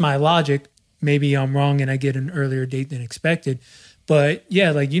 That's my logic. Maybe I'm wrong and I get an earlier date than expected. But yeah,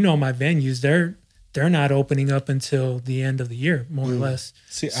 like, my venues, they're not opening up until the end of the year, more or less.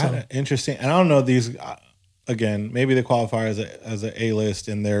 See, interesting. And I don't know these... Again, maybe they qualify as a A-list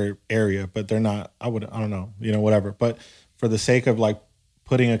in their area, but they're not. I don't know, whatever. But for the sake of like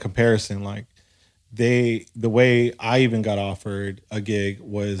putting a comparison, like the way I even got offered a gig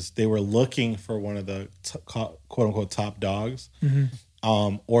was they were looking for one of the quote unquote top dogs,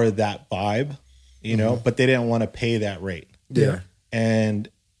 or that vibe, but they didn't want to pay that rate. Yeah, and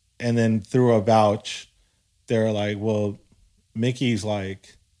then through a vouch, they're like, well, Mickey's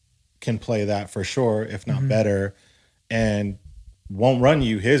like. Can play that for sure, if not better, and won't run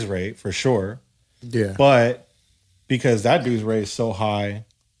you his rate for sure. Yeah. But because that dude's rate is so high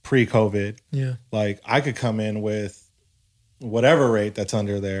pre-COVID, like I could come in with whatever rate that's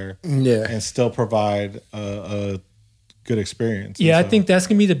under there and still provide a good experience. Yeah, I think that's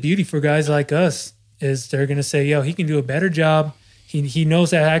going to be the beauty for guys like us is they're going to say, yo, he can do a better job. He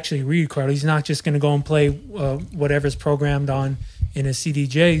knows how to actually read card. He's not just going to go and play whatever's programmed on in his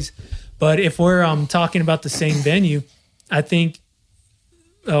CDJs. But if we're talking about the same venue, I think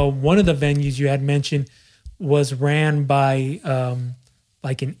one of the venues you had mentioned was ran by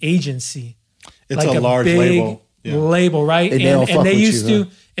like an agency. It's like a large label. Yeah. Label, right? And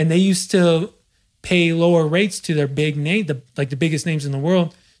they used to pay lower rates to their big name, the biggest names in the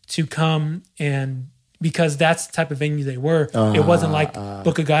world, to come and because that's the type of venue they were. It wasn't like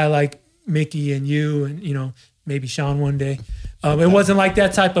book a guy like Mickey and you and maybe Sean one day. It wasn't like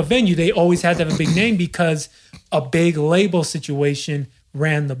that type of venue. They always had to have a big name because a big label situation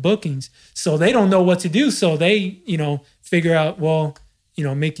ran the bookings. So they don't know what to do. So they, figure out, well,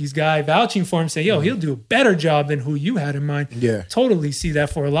 Mickey's guy vouching for him, say, yo, he'll do a better job than who you had in mind. Yeah. Totally see that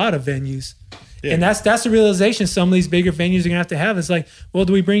for a lot of venues. Yeah. And that's the realization some of these bigger venues are going to have. It's like, well,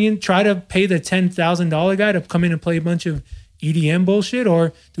 do we try to pay the $10,000 guy to come in and play a bunch of EDM bullshit,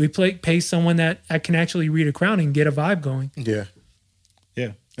 or do we pay someone that can actually read a crowd and get a vibe going? Yeah.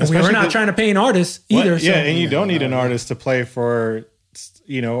 Yeah. And we're not trying to pay an artist either. Yeah, and you don't need an artist to play for,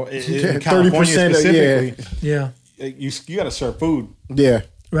 in California specifically. Yeah. You got to serve food. Yeah.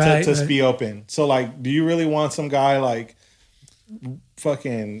 Right. To be open. So, like, do you really want some guy, like,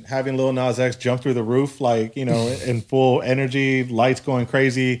 fucking having Lil Nas X jump through the roof, like, in full energy, lights going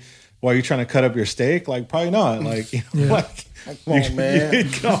crazy while you're trying to cut up your steak? Like, probably not. Like, come on,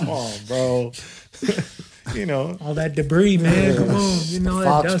 man. Come on, bro. All that debris, man. Come on.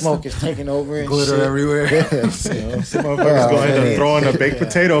 Fog that smoke is taking over and glitter shit. everywhere. Some motherfuckers going and throwing a baked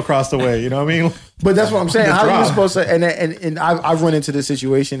potato across the way. You know what I mean? But that's what I'm saying. How are you supposed to? And I've run into this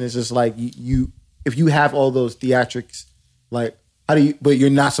situation. It's just like you if you have all those theatrics, like how do you? But you're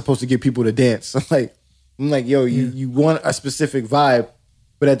not supposed to get people to dance. I'm like, yo, you want a specific vibe,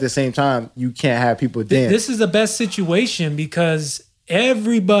 but at the same time, you can't have people dance. This is the best situation because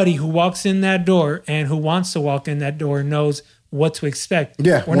everybody who walks in that door and who wants to walk in that door knows what to expect.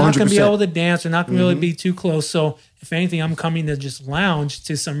 Yeah, we're not going to be 100%. able to dance. We're not going to really be too close. So if anything, I'm coming to just lounge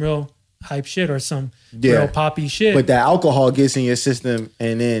to some real hype shit or some real poppy shit. But that alcohol gets in your system,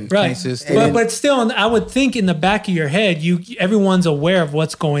 and then right. But still, I would think in the back of your head, everyone's aware of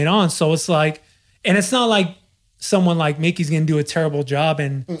what's going on. So it's like, and it's not like someone like Mickey's going to do a terrible job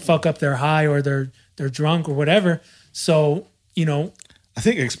and fuck up their high or they're drunk or whatever. So I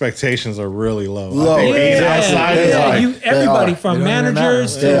think expectations are really low. Low. I think being Yeah, outside is yeah. like, Everybody are. from They don't even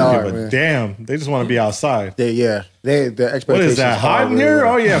managers matter. They to are. but man. damn, they just want to be outside. The expectations. What is that? Hot in here?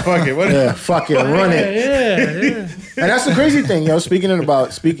 Oh yeah, fuck it. What is Yeah, fuck it, run it. yeah. And that's the crazy thing, yo. Speaking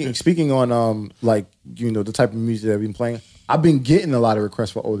on like, you know, the type of music that I've been playing, I've been getting a lot of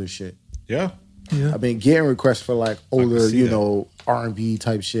requests for older shit. Yeah. I've been getting requests for like older, see you that. know, R&B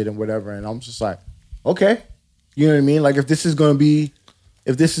type shit and whatever, and I'm just like, okay, you know what I mean? Like if this is going to be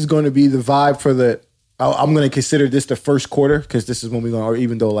the vibe for I'm going to consider this the first quarter because this is when we're going, or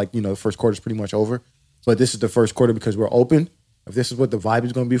even though like, you know, the first quarter is pretty much over, but this is the first quarter because we're open. If this is what the vibe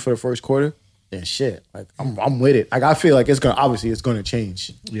is going to be for the first quarter, then shit, like I'm with it. Like I feel like it's going to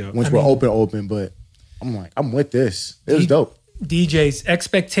change once we're open, but I'm like, I'm with this. It's dope. DJs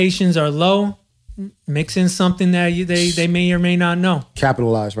expectations are low. Mix in something that they may or may not know.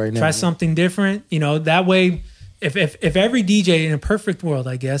 Capitalize right now. Try something different. You know, that way, if every DJ in a perfect world,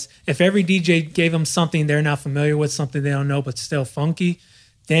 I guess, if every DJ gave them something they're not familiar with, something they don't know, but still funky,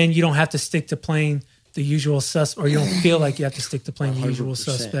 then you don't have to stick to playing the usual or you don't feel like you have to stick to playing the usual 100%.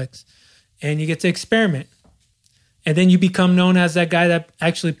 suspects. And you get to experiment. And then you become known as that guy that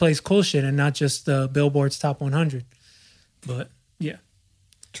actually plays cool shit and not just the Billboard's Top 100. But yeah.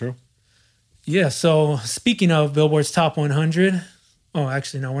 True. Yeah, so speaking of Billboard's Top 100, oh,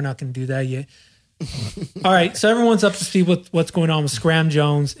 actually, no, we're not going to do that yet. All right, so everyone's up to speed with what's going on with Scram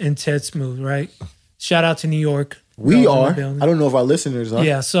Jones and Ted Smooth, right? Shout out to New York. We Girls in the are. building. I don't know if our listeners are.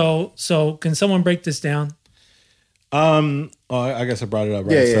 Yeah, so can someone break this down? I guess I brought it up,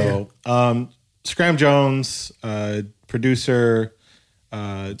 right? Yeah. Scram Jones, producer,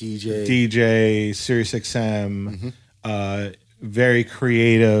 DJ, Sirius XM, very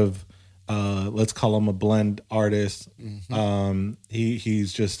creative. Let's call him a blend artist.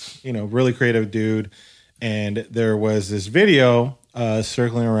 He's just, you know, really creative dude. And there was this video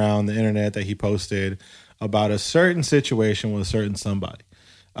circling around the internet that he posted about a certain situation with a certain somebody.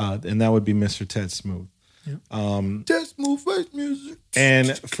 And that would be Mr. Ted Smooth. Ted Smooth face music.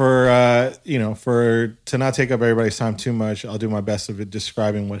 And for to not take up everybody's time too much, I'll do my best of it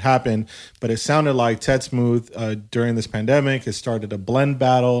describing what happened. But it sounded like Ted Smooth during this pandemic has started a blend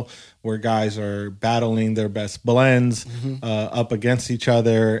battle where guys are battling their best blends up against each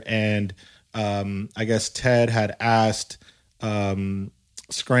other. And I guess Ted had asked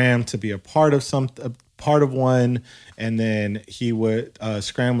Scram to be a part of one, and then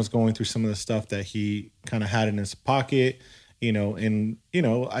Scram was going through some of the stuff that he kind of had in his pocket, you know, and, you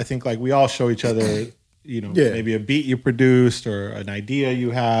know, I think like we all show each other, you know, maybe a beat you produced or an idea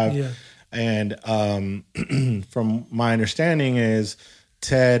you have. Yeah. And from my understanding is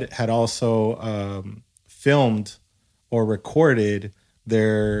Ted had also filmed or recorded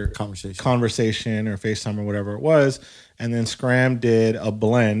their conversation or FaceTime or whatever it was. And then Scram did a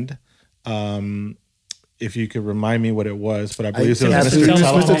blend. If you could remind me what it was, but I believe it was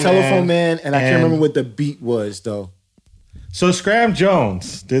Mr. Telephone Man, and I can't remember what the beat was though. So Scram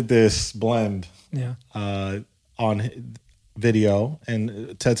Jones did this blend on video,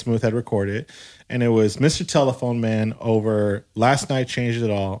 and Ted Smooth had recorded, and it was Mr. Telephone Man over Last Night Changed It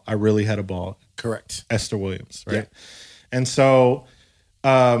All, I Really Had a Ball. Correct. Esther Williams, right? Yeah. And so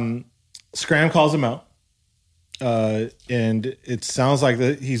Scram calls him out. And it sounds like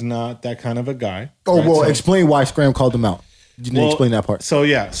that he's not that kind of a guy. Oh, right? well, So, explain why Scram called him out. You didn't explain that part. So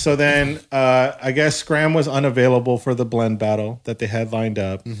yeah, so then I guess Scram was unavailable for the blend battle that they had lined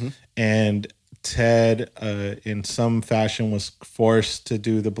up, and Ted, in some fashion, was forced to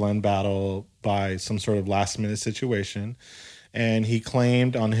do the blend battle by some sort of last minute situation, and he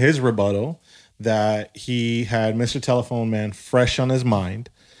claimed on his rebuttal that he had Mr. Telephone Man fresh on his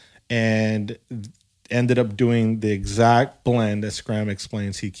mind, and ended up doing the exact blend that Scram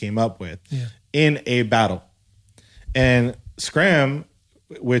explains he came up with in a battle. And Scram,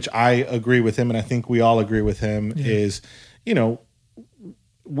 which I agree with him, and I think we all agree with him, is, you know,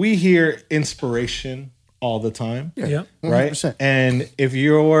 we hear inspiration all the time, Yeah. right? 100%. And if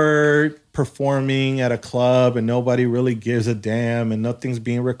you're performing at a club and nobody really gives a damn and nothing's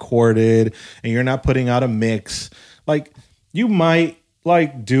being recorded and you're not putting out a mix, like you might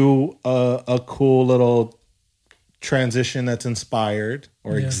like do a cool little transition that's inspired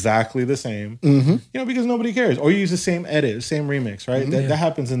or exactly the same, you know, because nobody cares. Or you use the same edit, same remix, right? That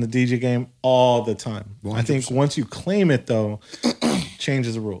happens in the DJ game all the time. 100%. I think once you claim it, though,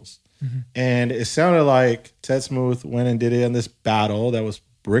 changes the rules. And it sounded like Ted Smooth went and did it in this battle that was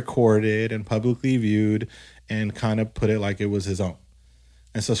recorded and publicly viewed and kind of put it like it was his own.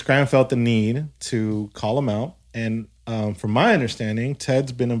 And so Scram felt the need to call him out. And from my understanding,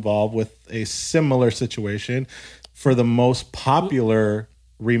 Ted's been involved with a similar situation. for the most popular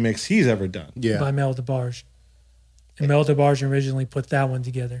remix he's ever done. Yeah. by Mel DeBarge. And Mel DeBarge originally put that one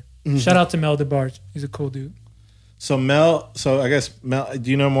together. Shout out to Mel DeBarge. He's a cool dude. So I guess Mel,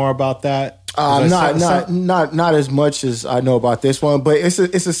 do you know more about that? 'Cause Not as much as I know about this one, but it's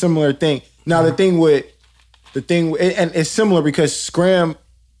a similar thing. Now the thing and it's similar because Scram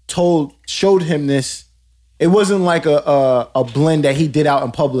showed him this. It wasn't like a blend that he did out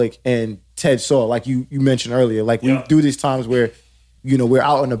in public and Ted saw, like you mentioned earlier. Like we do these times where, we're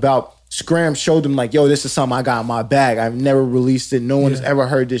out and about. Scram showed him like, yo, this is something I got in my bag. I've never released it. No one has ever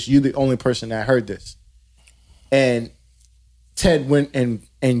heard this. You're the only person that heard this. And Ted went and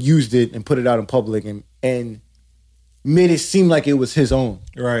used it and put it out in public and made it seem like it was his own.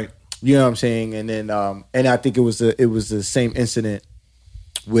 Right. You know what I'm saying? And then and I think it was the same incident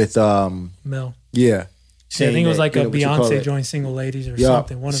with Mel. Yeah. I think it was like a what you call Beyonce it. joined Single Ladies or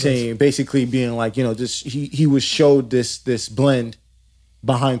something. One of those. Basically being like, just he was showed this blend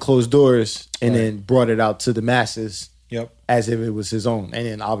behind closed doors and then brought it out to the masses as if it was his own. And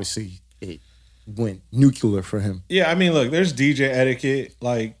then obviously it went nuclear for him. Yeah, I mean, look, there's DJ etiquette,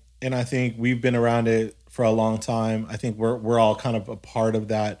 and I think we've been around it for a long time. I think we're all kind of a part of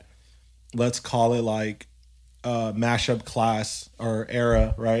that. Let's call it like mashup class or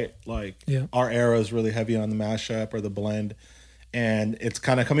era, right? Like our era is really heavy on the mashup or the blend, and it's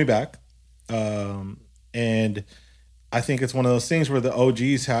kind of coming back. And I think it's one of those things where the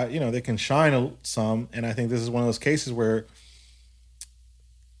OGs have, they can shine some, and I think this is one of those cases where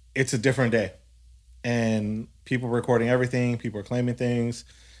it's a different day, and people are recording everything, people are claiming things,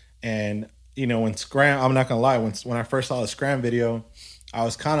 and when Scram, I'm not gonna lie, when I first saw the Scram video, I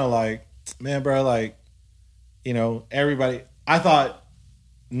was kind of like, man, bro, like, everybody. I thought,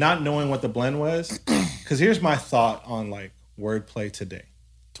 not knowing what the blend was, because here's my thought on like wordplay today,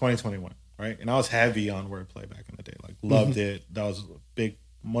 2021. Right. And I was heavy on wordplay back in the day, like loved it. That was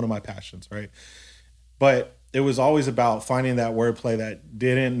one of my passions. Right. But it was always about finding that wordplay that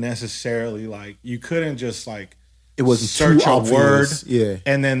didn't necessarily you couldn't just it wasn't search too a obvious. word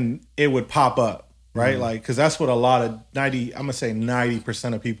and then it would pop up. Right. Because that's what a lot of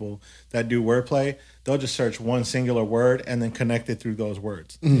 90% of people that do wordplay, they'll just search one singular word and then connect it through those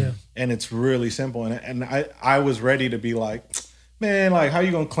words. Yeah. And it's really simple. And I was ready to be like, man, like, how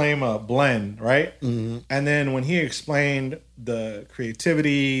you gonna claim a blend, right? Mm-hmm. And then when he explained the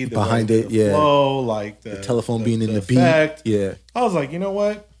creativity behind the flow, like the telephone being in the effect, beat, I was like, you know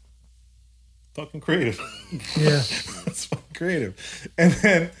what? Fucking creative. Yeah, it's fucking creative.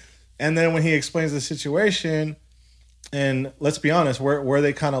 And then when he explains the situation, and let's be honest, where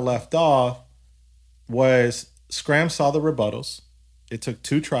they kind of left off was Scram saw the rebuttals. It took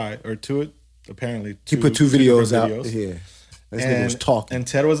two. Apparently, he put two videos out. Yeah. This nigga was talking. And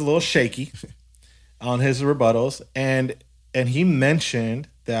Ted was a little shaky on his rebuttals. And he mentioned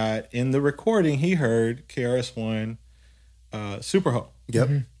that in the recording he heard KRS-One Superho. Yep.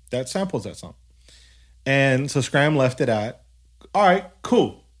 Mm-hmm. That samples that song. And so Scram left it at, all right,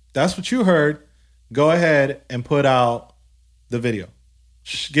 cool. That's what you heard. Go ahead and put out the video.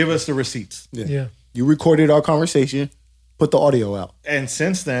 Give us the receipts. Yeah. You recorded our conversation. Put the audio out. And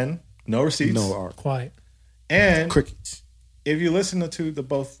since then, no receipts. No art. Quiet. And crickets. If you listen to the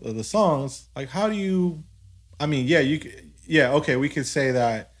both of the songs, like, how do you? I mean, okay, we could say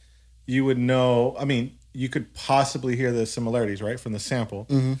that you would know. I mean, you could possibly hear the similarities, right, from the sample.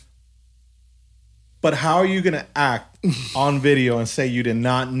 Mm-hmm. But how are you going to act on video and say you did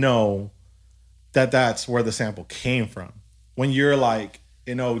not know that that's where the sample came from when you're like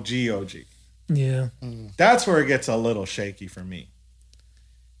an OG? Yeah, that's where it gets a little shaky for me.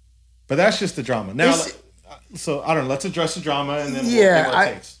 But that's just the drama. Now. So I don't know. Let's address the drama and then we'll see what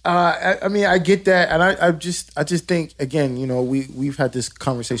it takes. I mean, I get that, and I just think again, we've had this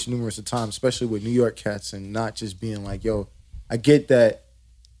conversation numerous of times, especially with New York cats, and not just being like, yo, I get that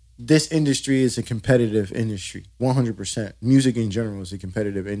this industry is a competitive industry, 100%. Music in general is a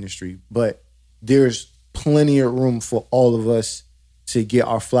competitive industry, but there's plenty of room for all of us to get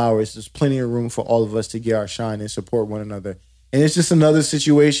our flowers. There's plenty of room for all of us to get our shine and support one another. And it's just another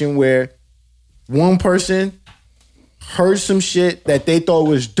situation where one person heard some shit that they thought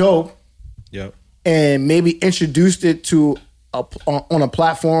was dope, and maybe introduced it to on a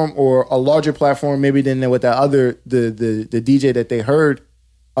platform or a larger platform, maybe than what that other the DJ that they heard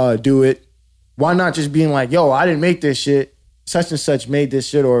do it. Why not just being like, yo, I didn't make this shit, such and such made this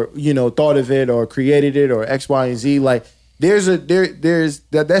shit, or thought of it or created it or X, Y, and Z. Like,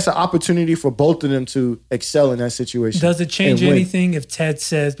 That's an opportunity for both of them to excel in that situation. Does it change and win. anything if Ted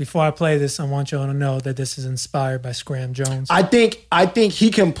says, before I play this, I want y'all to know that this is inspired by Scram Jones? I think he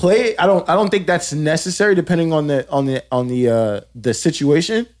can play it. I don't think that's necessary depending on the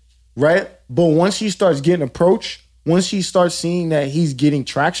situation, right? But once he starts getting approached, once he starts seeing that he's getting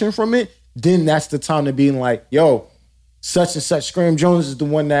traction from it, then that's the time to be like, yo, such and such, Scram Jones is the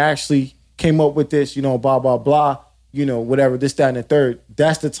one that actually came up with this, blah, blah, blah, whatever, this, that, and the third.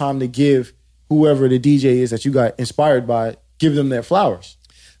 That's the time to give whoever the DJ is that you got inspired by, give them their flowers.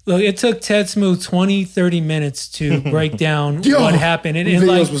 Look, it took Ted Smooth 20, 30 minutes to break down what happened. And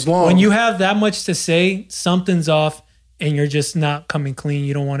videos was long. When you have that much to say, something's off and you're just not coming clean.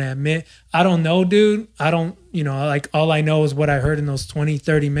 You don't want to admit. I don't know, dude. I don't, all I know is what I heard in those 20,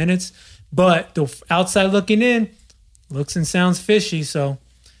 30 minutes. But the outside looking in, looks and sounds fishy. So,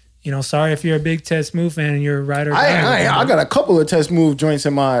 sorry if you're a big Ted Smooth fan and you're a writer. I got a couple of Ted Smooth joints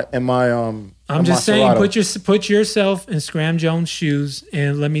in my I'm just saying, put yourself in Scram Jones' shoes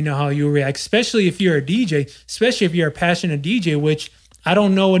and let me know how you react. Especially if you're a DJ, especially if you're a passionate DJ, which I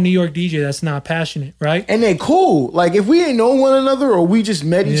don't know a New York DJ that's not passionate, right? And they cool. Like if we ain't know one another or we just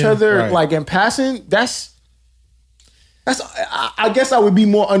met each other like in passing, that's I guess I would be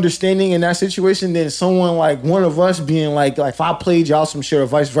more understanding in that situation than someone like one of us being like if I played y'all some shit or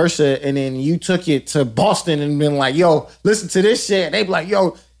vice versa, and then you took it to Boston and been like, yo, listen to this shit. And they be like,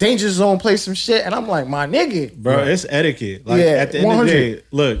 yo, Danger Zone play some shit. And I'm like, my nigga. Bro, it's etiquette. Like at the end 100. Of the day,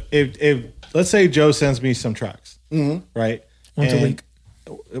 look, if let's say Joe sends me some tracks, right? Once a week.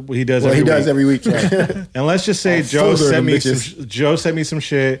 He does every week. Right? And let's just say Joe sent me some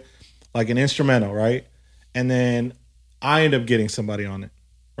shit, like an instrumental, right? And then I end up getting somebody on it,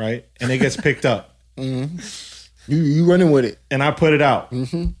 right? And it gets picked up. Mm-hmm. You running with it. And I put it out.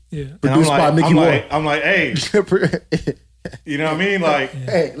 Mm-hmm. Yeah. And I'm like, hey. You know what I mean? Like,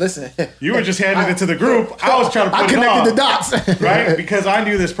 hey, listen. You were just handing it to the group. I was trying to put it on. I connected the dots. Right? Because I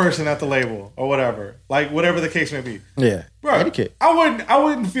knew this person at the label or whatever. Like, whatever the case may be. Yeah. Bro, etiquette. I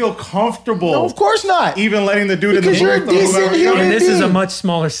wouldn't feel comfortable. No, of course not. Even letting the dude because in the booth. And this is a much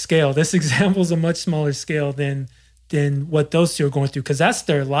smaller scale. This example is a much smaller scale than what those two are going through, because that's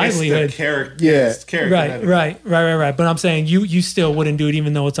their livelihood. It's the character. Right. But I'm saying you still wouldn't do it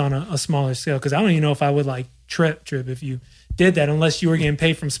even though it's on a smaller scale, because I don't even know if I would like trip if you did that, unless you were getting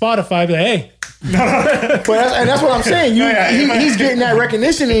paid from Spotify. But hey, and that's what I'm saying. He's getting that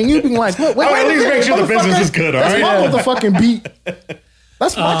recognition, and you be like, wait, at least make sure the business is good. All right, that's my motherfucking beat.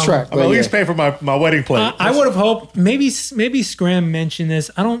 That's my track. I'm at least pay for my wedding plate. I would have hoped maybe Scram mentioned this.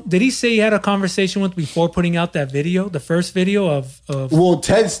 Did he say he had a conversation with before putting out that video, the first video of? Well,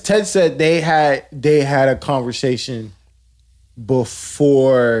 Ted said they had a conversation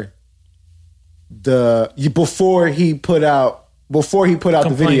before he put out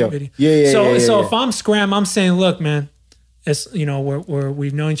the video. Yeah. So if I'm Scram, I'm saying, look, man. It's,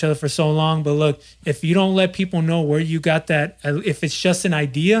 we've known each other for so long, but look, if you don't let people know where you got that, if it's just an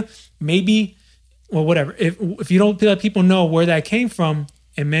idea, maybe, well, whatever. If you don't let people know where that came from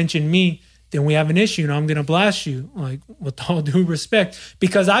and mention me, then we have an issue, and I'm gonna blast you, like, with all due respect,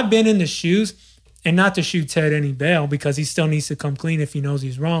 because I've been in the shoes, and not to shoot Ted any bail, because he still needs to come clean if he knows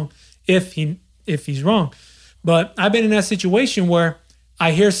he's wrong, if he's wrong, but I've been in that situation where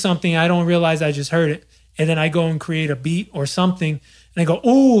I hear something, I don't realize I just heard it. And then I go and create a beat or something, and I go,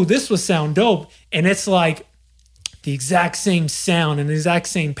 "Ooh, this would sound dope." And it's like the exact same sound and the exact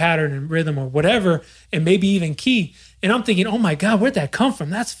same pattern and rhythm or whatever, and maybe even key. And I'm thinking, "Oh my God, where'd that come from?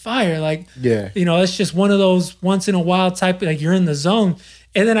 That's fire!" Like, it's just one of those once in a while type. Like you're in the zone,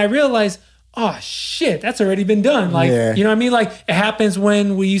 and then I realize, oh shit, that's already been done. Like, you know what I mean? Like it happens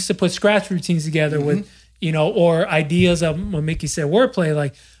when we used to put scratch routines together with, or ideas of what Mickey said, wordplay,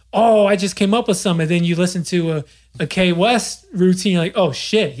 like. Oh, I just came up with some, and then you listen to a K West routine, like, oh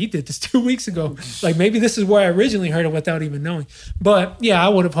shit, he did this 2 weeks ago. Like maybe this is where I originally heard it without even knowing. But yeah, I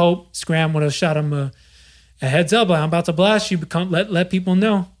would have hoped Scram would have shot him a heads up, like I'm about to blast you. Let people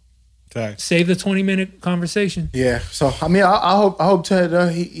know. Thanks. Save the 20-minute conversation. Yeah. So I mean, I hope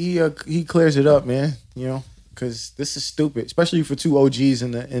Ted he clears it up, man. Because this is stupid, especially for two OGs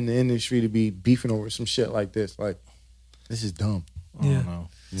in the industry to be beefing over some shit like this. Like this is dumb. I don't know.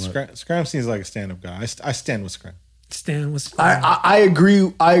 Scram seems like a stand-up guy. I stand with Scram. I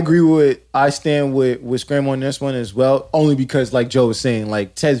agree. I stand with Scram on this one as well. Only because, like Joe was saying,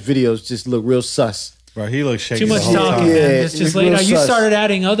 like Ted's videos just look real sus. Bro, he looks shaky. Too much the whole talking, time. man. Yeah, It's just it's laid real out. You sus. started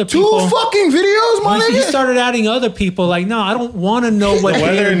adding other 2 people. fucking videos, my You nigga. started adding other people. Like, no, I don't want to know what The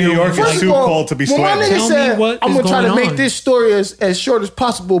weather they're in New doing. York is Like, too cold to be when my sweating. nigga Tell said, me what I'm is gonna try to going make on. this story as short as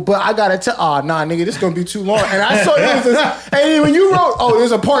possible, but I gotta tell, nah, nigga, this gonna be too long. And I saw it was and then when you wrote,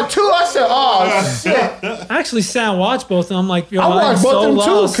 there's a part 2, I said, oh, shit. I actually sat and watched both, and I'm like, yo, I I'm watched both so of them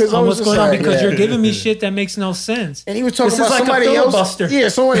too, lost 'cause I on was what's just going on like, because yeah. you're giving me shit that makes no sense. And he was talking This about is like a somebody else. filibuster. Yeah,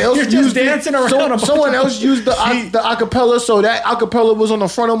 someone else You're just used dancing around a bunch someone of- else used the acapella, so that acapella was on the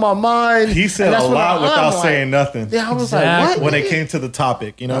front of my mind. He said And that's a what lot I'm without like. saying nothing. Yeah, I was Exactly. like, what? When it came to the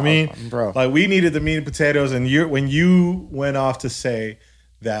topic, you know what I mean? Bro. Like, we needed the meat and potatoes, and when you went off to say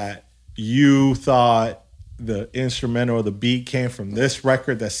that you thought the instrumental or the beat came from this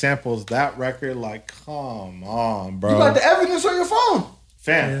record that samples that record, like, come on, bro. You got the evidence on your phone.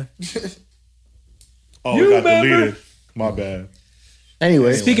 Fam. Oh, You it got remember? deleted. My bad.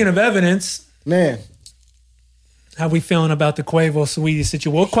 Anyway, Speaking of evidence, man, how we feeling about the Quavo Saweetie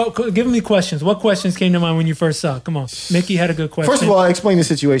situation? Give me questions. What questions came to mind when you first saw it? Come on. Mickey had a good question. first of all, explain the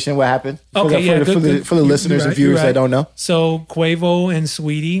situation. What happened? Okay, yeah, good. For the You're listeners and right, viewers you're that right. don't know. So Quavo and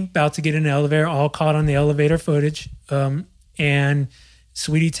Sweetie about to get in the elevator, all caught on the elevator footage. And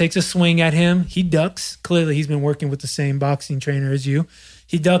Sweetie takes a swing at him. He ducks. Clearly, he's been working with the same boxing trainer as you.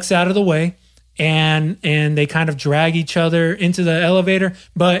 He ducks out of the way, and they kind of drag each other into the elevator,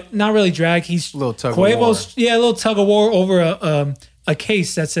 but not really drag. He's A little tug of Quavo's, yeah, a little tug of war over a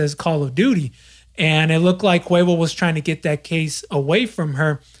case that says Call of Duty, and it looked like Quavo was trying to get that case away from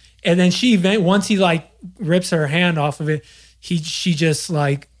her, and then once he like rips her hand off of it, she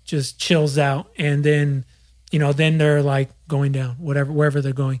just chills out, and then then they're like going down wherever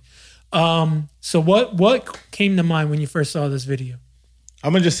they're going. So what came to mind when you first saw this video?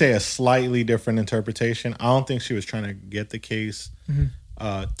 I'm going to just say a slightly different interpretation. I don't think she was trying to get the case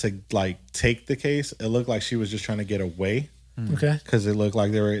to, like, take the case. It looked like she was just trying to get away. Okay. Because it looked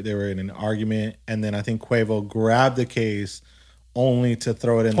like they were in an argument. And then I think Quavo grabbed the case only to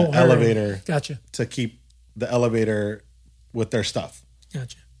throw it in the elevator. Gotcha. To keep the elevator with their stuff.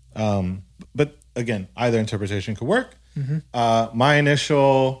 Gotcha. But again, either interpretation could work. My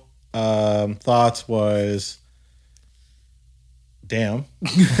initial thoughts was, damn.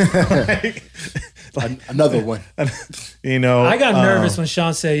 Another one. You know, I got nervous when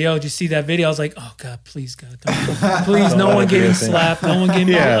Sean said, "Yo, did you see that video?" I was like, "Oh God, please, God, please, no one getting slapped, no one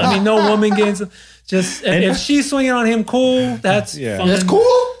getting, no woman getting. Just if she's swinging on him, cool. That's fine. That's cool.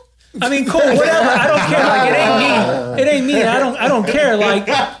 I mean, cool, whatever. I don't care. Like, it ain't me. It ain't me. I don't care. Like,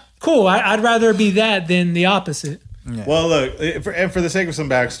 cool. I'd rather be that than the opposite. Yeah. Well, look, for the sake of some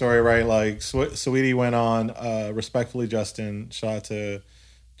backstory, right? Like, Saweetie went on, respectfully, Justin, shout out to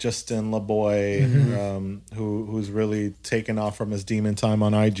Justin LaBoy, who's really taken off from his demon time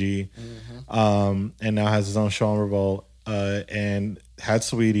on IG, and now has his own show on Revolt, and had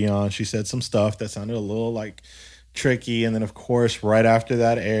Saweetie on. She said some stuff that sounded a little like tricky, and then of course, right after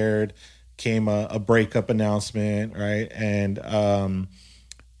that aired, came a breakup announcement, right? And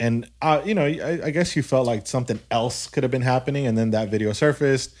I guess you felt like something else could have been happening, and then that video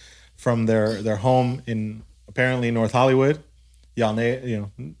surfaced from their home in apparently North Hollywood. Y'all,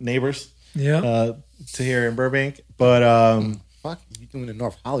 neighbors. Yeah. To here in Burbank, but Fuck, you doing in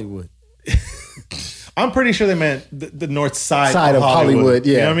North Hollywood? I'm pretty sure they meant the north side Of Hollywood.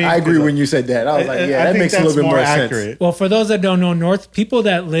 Yeah, You know what I mean? I agree when you said that. I was like, yeah, that think makes a that's little bit more accurate. sense. Well, for those that don't know, people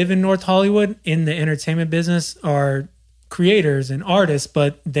that live in North Hollywood in the entertainment business are creators and artists,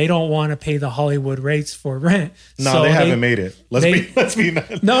 but they don't want to pay the Hollywood rates for rent. No, So they haven't made it. Let's be.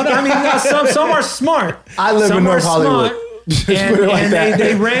 No, I mean, some are smart. I live Some in are North Hollywood. smart, Just and put it like that.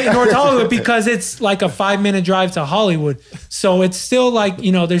 they rent North Hollywood because it's like a 5-minute drive to Hollywood. So it's still like,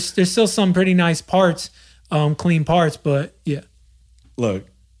 there's still some pretty nice parts, clean parts, but yeah. Look,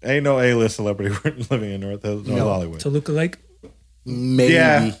 ain't no A-list celebrity living in North Hollywood. Toluca Lake. Maybe,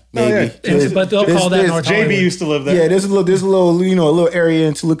 Yeah. maybe. Oh, But they'll call that North JB Hollywood. used to live there. Yeah, there's a little area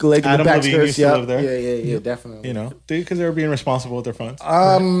in Toluca Lake in the Adam Levine backstairs. used to live there. Yeah, definitely. You know, because they were being responsible with their funds.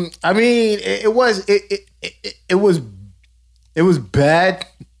 I mean, it was bad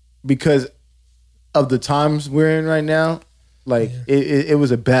because of the times we're in right now. Like it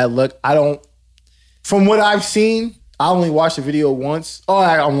was a bad look. From what I've seen, I only watched the video once. Oh,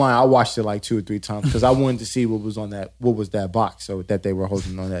 I'm lying. I watched it like 2 or 3 times because I wanted to see what was that box, so that they were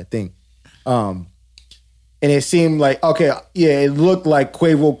holding on that thing. And it seemed like, okay, yeah, it looked like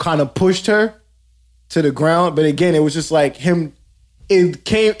Quavo kind of pushed her to the ground, but again, it was just like him.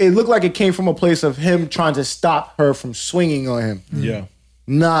 It looked like it came from a place of him trying to stop her from swinging on him. Yeah.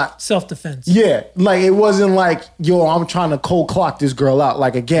 not Self-defense. Yeah, like it wasn't like, yo, I'm trying to cold clock this girl out.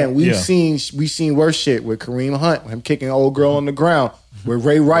 Like again, we've seen worse shit with Kareem Hunt, him kicking an old girl on the ground, with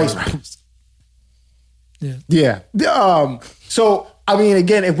Ray Rice. Yeah. So I mean,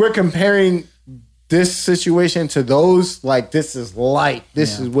 again, if we're comparing this situation to those, like this is light.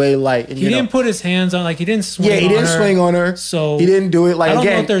 This is way light. And, he didn't put his hands on, like he didn't swing. Yeah, he didn't swing on her. So he didn't do it. Like I don't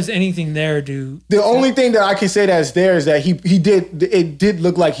again, know if there's anything there, dude. The only thing that I can say that's there is that he did. It did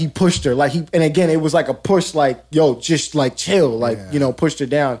look like he pushed her. Like and again, it was like a push. Like yo, just like chill. Like pushed her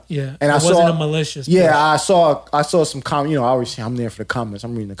down. Yeah, and it wasn't a malicious. Yeah, push. I saw some comment. I always say I'm there for the comments.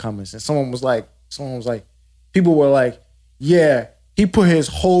 I'm reading the comments, and someone was like, people were like, yeah. He put his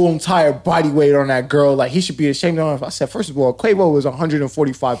whole entire body weight on that girl. Like, he should be ashamed of him. I said, first of all, Quavo was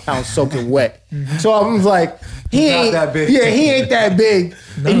 145 pounds soaking wet. So I was like, he ain't that big. Yeah, he ain't that big.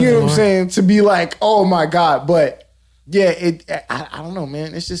 And you know what I'm saying? To be like, oh my God. But yeah, I don't know,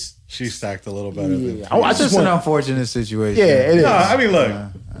 man. It's just. She stacked a little better. It's just an unfortunate situation. Yeah, it is. No, I mean, look,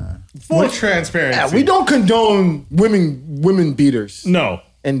 full transparency. We don't condone women beaters. No.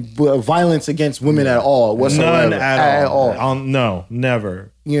 And violence against women at all whatsoever. None at all. No,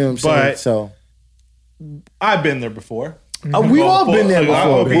 never. You know what I'm saying? So I've been there before. We've all been there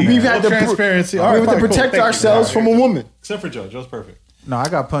before. We've had the transparency. We have to protect ourselves from a woman. Except for Joe. Joe's perfect. No, I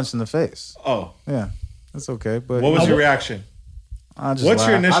got punched in the face. Oh, yeah, that's okay. But what was your reaction? What's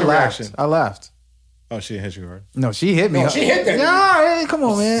your initial reaction? I laughed. Oh, she hit you hard. No, she hit me. No, she hit that. Yeah, hey, come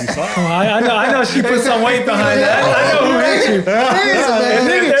on, man. Come on, I know she put some weight behind that. I know who hit you.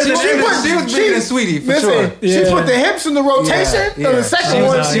 She was bigger than Sweetie, for sure. She put the hips in the rotation. On the second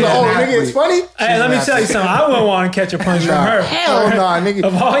one, she was, nigga, it's funny. Hey, let me tell you something. I wouldn't want to catch a punch from her. Hell nah, nigga.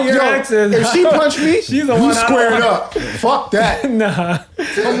 Of all your exes. If she punched me, she's the you one squared up. Fuck that. Nah.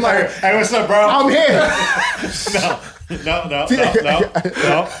 I'm like, hey, what's up, bro? I'm here. No.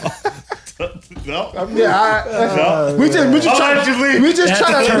 No. Yeah, we just trying to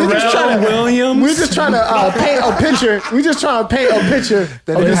Williams. We're just trying to paint a picture. We just trying to paint a picture of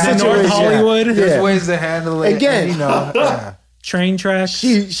the situation. North Hollywood. There's ways to handle it. Again, and, you know, train tracks.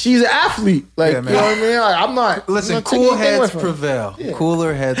 She's an athlete. Like, you know what I mean? Like, I'm not. Listen, I'm not cool heads prevail. Yeah.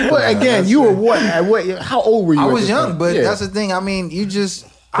 Cooler heads prevail. But again, you were what? How old were you? I was young, but that's the thing. I mean,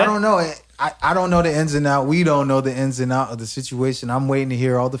 I don't know. I don't know the ins and out. We don't know the ins and out of the situation. I'm waiting to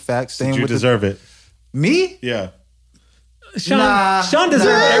hear all the facts. Did you deserve it? Me? Yeah. Sean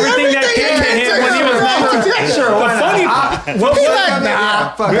deserved everything that came to him when he was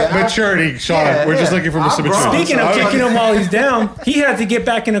funny. Maturity, Sean. We're just looking for some maturity. Speaking of kicking him while he's down, he had to get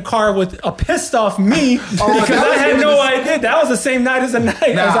back in the car with a pissed off me because I had no idea. That was the same night as a night.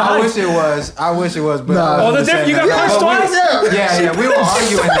 I wish it was. But you got punched twice? Yeah. We were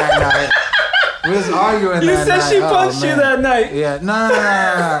arguing that night. We was arguing you that said night. She punched you that night. Yeah,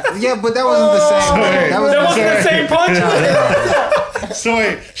 nah. Yeah, but that wasn't the same. That wasn't the same punch? So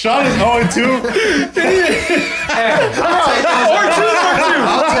wait, Sean is 0-2?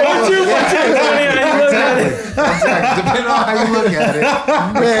 Depending on how you look at it,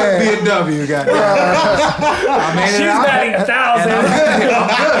 it could be a W, I made She's batting 1,000.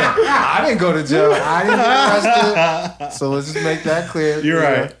 I didn't go to jail. I didn't get arrested. So let's just make that clear. You're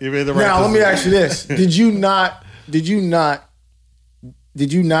right. You made the right Now, let me ask you this. Did you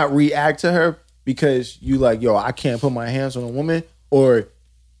not react to her because you like, yo, I can't put my hands on a woman? Or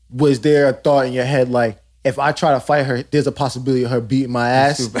was there a thought in your head like, if I try to fight her, there's a possibility of her beating my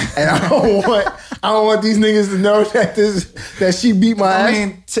ass, and I don't want these niggas to know that she beat my ass. I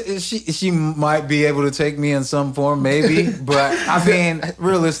mean, she might be able to take me in some form, maybe, but I mean,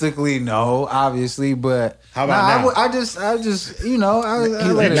 realistically, no, obviously. But how about now? I just, you know, I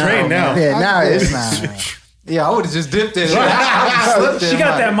let it train now. Yeah, now it's. Yeah, I would have just dipped it. She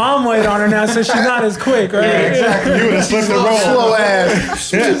got that mom weight on her now, so she's not as quick, right? Yeah, exactly. You would have slipped the roll. Slow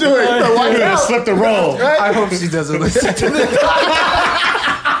ass. What you doing? You would have slipped the roll. Right? I hope she doesn't listen to this.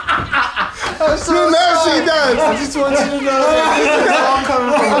 I'm so sorry. She does. I just want you to know that I'm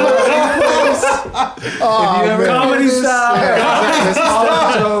coming from a place. Oh, comedy style. It's all a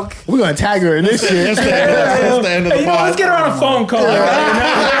joke. We're gonna tag her in this shit. That's the end of the pod. Let's get her on a phone call.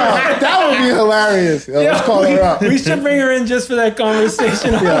 That would be hilarious. Let's call her up. We should bring her in just for that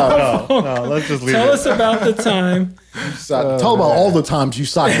conversation. No, let's just leave Tell it. us about the time. Tell about all the times you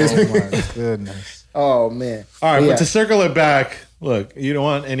socked this. Oh my goodness. Oh man. All right, but to circle it back, look, you don't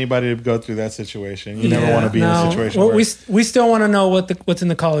want anybody to go through that situation. You never want to be in a situation where... We still want to know what's in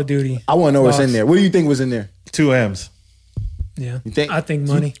the Call of Duty. I want to know what's in there. What do you think was in there? 2 M's. Yeah. You think? I think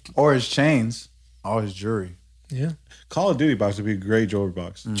money. Or his chains. Or his jewelry. Yeah. Call of Duty box would be a great jewelry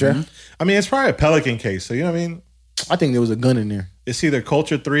box. Sure. I mean, it's probably a Pelican case, so you know what I mean? I think there was a gun in there. It's either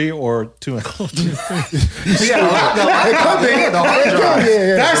Culture 3 or 2. The hard drive.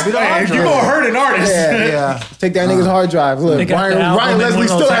 That's you're gonna hurt an artist. Yeah. Take that nigga's hard drive. Look, They got the album Ryan in Leslie one of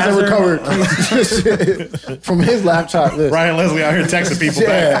still those hasn't hazard- recovered from his laptop. List. Ryan Leslie out here texting people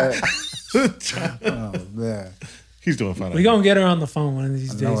back. Yeah. Oh, man. He's doing fine. We gonna get her on the phone one of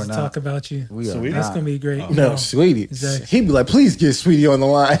these No, days we're to not. talk about you. We are Sweetie? That's not. gonna be great. No, Sweetie. Exactly. He'd be like, please get Sweetie on the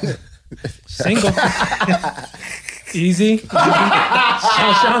line. Single. Easy.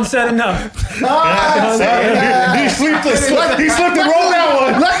 Sean said enough. He slipped and rolled that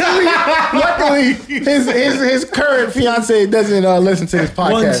one. Luckily, his current fiance doesn't listen to this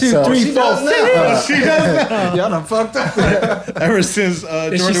podcast. 1, 2, so. 3, 4. She does. Y'all done fucked up. Ever since Did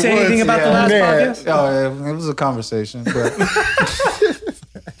Jordan she say Woods. anything about the last Yeah. podcast? Oh, yeah, it was a conversation, but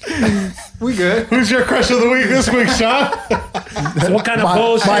we good. Who's your crush of the week this week, Sean? So what kind of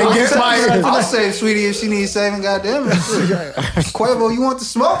bullshit? I'll say, Sweetie, if she needs saving, goddamn it. Quavo, you want the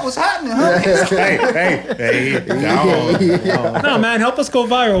smoke? What's happening, huh? hey, down. No, man, help us go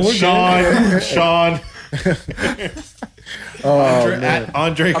viral. We're good. Sean.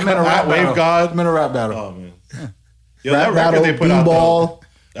 Andre I'm in a rap Wave battle. God. I'm in a rap battle. Oh man. Yo, Rap that battle, record they put out, ball,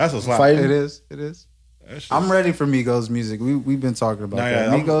 that's a slap. fight. It is. It is. That shit- I'm ready for Migos music. We've been talking about Nah, that.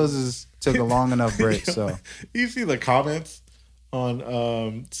 yeah, I'm- Migos took a long enough break, so You see the comments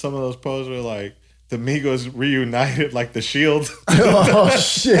on some of those posts where like the Migos reunited like the Shield. Oh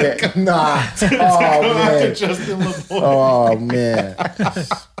shit! Nah. Oh man. Justin LeBoy. Oh man.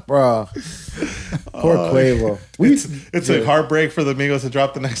 Bro. Poor Quavo. It's a heartbreak for the Migos to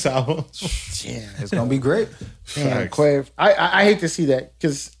drop the next album. it's gonna be great. Damn, Facts. Quavo. I hate to see that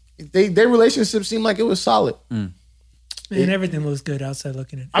because their relationship seemed like it was solid. Man, everything looks good outside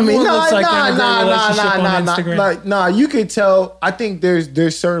looking in. I mean, Everyone looks like they're in a great relationship on Instagram. nah. You could tell. I think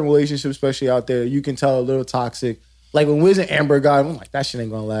there's certain relationships, especially out there, you can tell a little toxic. Like when Wiz and Amber got, I'm like, that shit ain't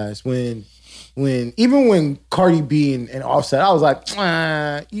gonna last. When Cardi B and Offset, I was like,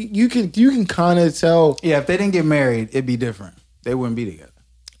 you can kind of tell. Yeah, if they didn't get married, it'd be different. They wouldn't be together.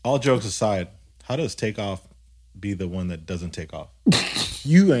 All jokes aside, how does Takeoff be the one that doesn't take off?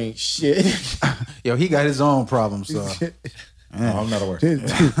 You ain't shit. Yo, he got his own problems, so No, I'm not aware.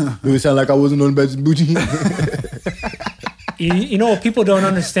 It would sound like I wasn't on the best bougie. You know what people don't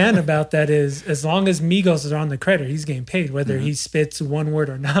understand about that is as long as Migos is on the credit, he's getting paid, whether he spits one word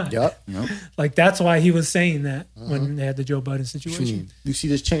or not. Yep. Like that's why he was saying that when they had the Joe Budden situation. You see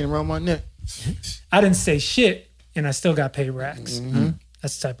this chain around my neck? I didn't say shit, and I still got paid racks.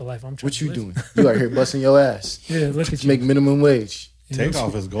 That's the type of life I'm trying What to you live. doing? You out here busting your ass. Yeah, look at you. Make minimum wage.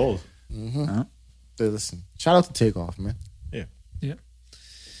 Takeoff is gold. Hey, listen, shout out to Takeoff, man. Yeah.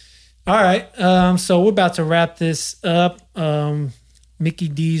 All right. So we're about to wrap this up. Mickey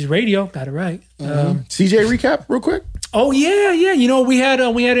D's radio. Got it right. CJ recap real quick. Oh yeah. You know, we had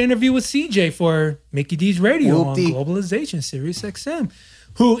an interview with CJ for Mickey D's radio Whoop-dee. on Globalization, Sirius XM,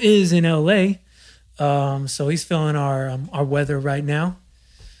 who is in LA. So he's feeling our weather right now.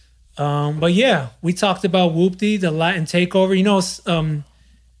 But yeah, we talked about Whoop-dee, the Latin takeover. You know,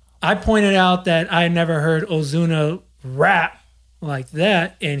 I pointed out that I never heard Ozuna rap like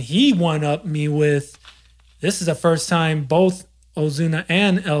that, and he one-upped me with, this is the first time both Ozuna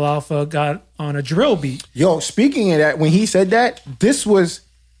and El Alfa got on a drill beat. Yo, speaking of that, when he said that, this was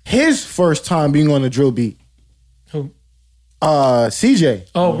his first time being on a drill beat. Who? CJ.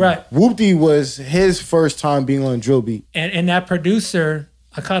 Oh, right. Whoop-dee was his first time being on a drill beat. And that producer,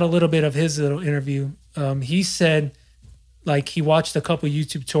 I caught a little bit of his little interview. He said, like, he watched a couple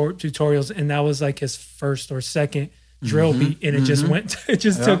YouTube tutorials, and that was like his first or second drill beat, and it just went, it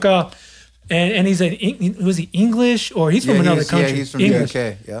just took off. And he's was he English or he's from another country? Yeah, he's from English. the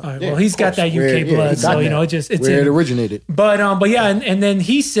UK. Yeah. All right, well, he's got that UK blood, so you know, it's where it in. originated. But yeah, and then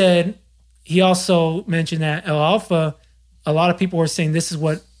he said, he also mentioned that El Alfa, a lot of people were saying this is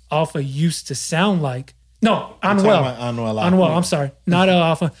what Alpha used to sound like. No, Anuel. Anuel, I'm sorry. Not El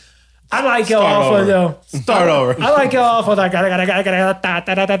Alfa. I like El Alfa though. Start over. I like El Alfa. Like, I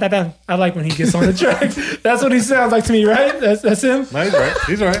like when he gets on the track. That's what he sounds like to me, right? That's him. No, he's right.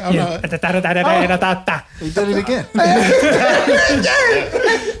 He's right. I'm not. He did it again.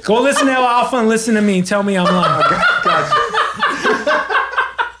 Go listen to El Alfa and listen to me and tell me I'm lying.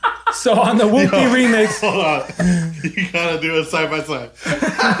 So on the Whoopie remix, Hold on. You gotta do it side by side.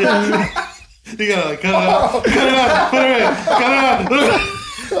 You gotta cut it out. Cut it out. Put it in. Cut it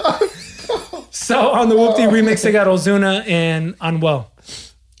out. so on the Whoopie remix, they got Ozuna and Anuel.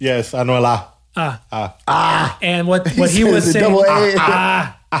 Yes, Anuela. And what he was the saying, double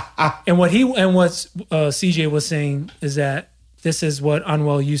and what CJ was saying is that this is what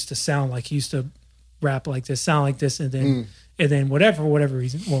Anuel used to sound like. He used to rap like this, sound like this, and then and then for whatever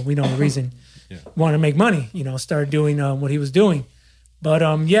reason, well, we know the reason, wanted to make money, started doing what he was doing. But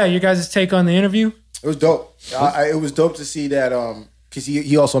your guys' take on the interview? It was dope. It was dope to see that because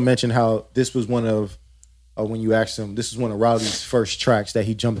he also mentioned how this was one of when you asked him, this is one of Rowdy's first tracks that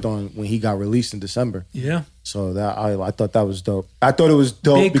he jumped on when he got released in December. Yeah. So that I thought that was dope. I thought it was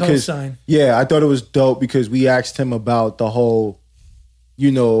dope Big because cosign. I thought it was dope because we asked him about the whole,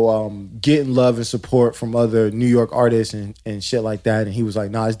 getting love and support from other New York artists and shit like that, and he was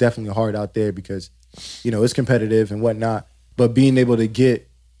like, "Nah, it's definitely hard out there because, it's competitive and whatnot." But being able to get,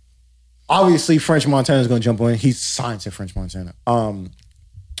 obviously, French Montana is going to jump on. He's signed to French Montana.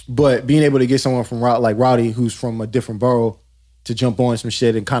 But being able to get someone from like Rowdy, who's from a different borough, to jump on some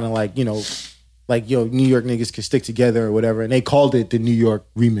shit and kind of like, New York niggas could stick together or whatever. And they called it the New York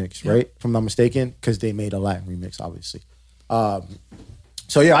remix, right? If I'm not mistaken, because they made a Latin remix, obviously.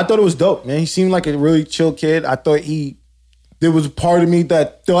 So I thought it was dope, man. He seemed like a really chill kid. I thought there was a part of me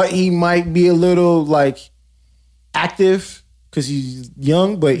that thought he might be a little like active because he's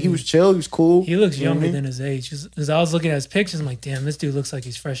young, but he was chill. He was cool. He looks younger than his age. As I was looking at his pictures, I'm like, damn, this dude looks like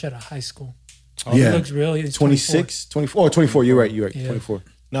he's fresh out of high school. He looks real. He's 26, 24. Oh, 24. You're right. Yeah. 24.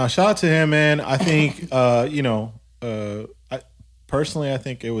 No, shout out to him, man. I think, personally, I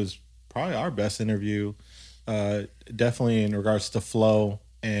think it was probably our best interview. Definitely in regards to flow.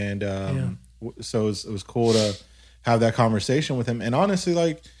 And so it was cool to have that conversation with him. And honestly,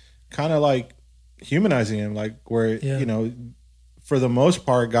 like, kind of like humanizing him, like where, for the most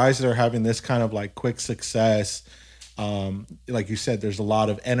part, guys that are having this kind of like quick success, like you said, there's a lot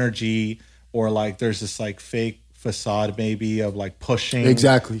of energy or like there's this like fake facade maybe of like pushing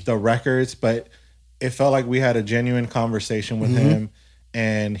the records, but it felt like we had a genuine conversation with him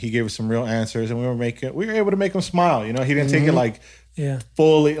and he gave us some real answers and we were able to make him smile. He didn't take it like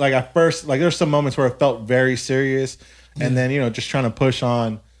fully, like at first, like there's some moments where it felt very serious and then, just trying to push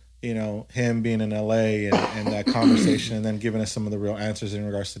on, him being in LA and that conversation and then giving us some of the real answers in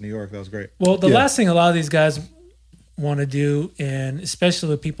regards to New York. That was great. Well, the last thing a lot of these guys want to do, and especially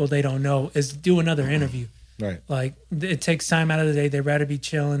with people they don't know, is do another interview. Right. Like it takes time out of the day. They'd rather be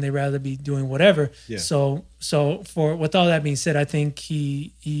chilling. They'd rather be doing whatever. Yeah. So with all that being said, I think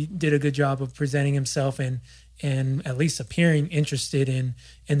he did a good job of presenting himself and at least appearing interested in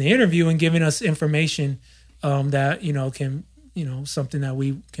the interview and giving us information that, can, something that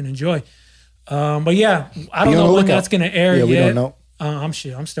we can enjoy. But I don't know when that's going to air yet. We don't know. I'm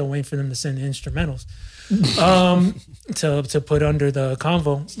still waiting for them to send the instrumentals to put under the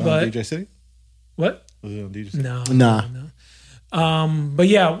convo. It's not DJ City? What? Was it on DJ City? No. Nah. But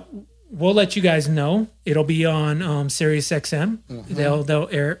we'll let you guys know. It'll be on Sirius XM. They'll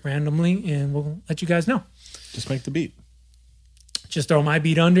air it randomly, and we'll let you guys know. Just make the beat. Just throw my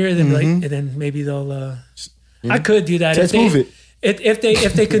beat under it, and then maybe they'll. I could do that. Let's move it. If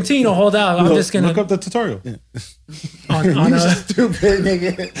they continue to hold out, I'm just gonna look up the tutorial. On a, stupid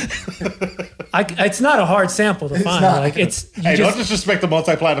nigga. It's not a hard sample to find. not. Like it's. Don't disrespect the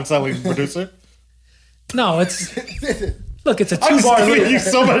multi-platinum selling producer. No, it's. Look, it's a I'm 2-bar giving loop. you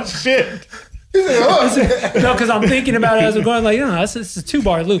so much shit. No, because I'm thinking about it as we're going. Like, it's a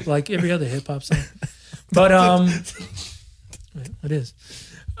 2-bar loop, like every other hip hop song. But it is.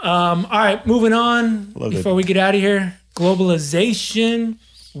 All right, moving on. Before we get out of here, globalization.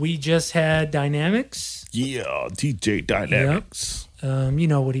 We just had Dynamics. Yeah, DJ Dynamics. Yep. You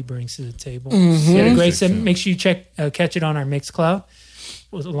know what he brings to the table. He had a great set. Make sure you catch it on our Mixcloud,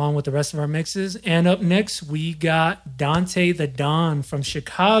 along with the rest of our mixes. And up next, we got Dante the Don from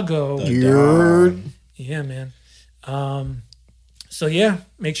Chicago. Yeah, man. So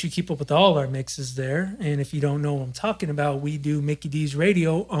make sure you keep up with all our mixes there. And if you don't know what I'm talking about, we do Mickey D's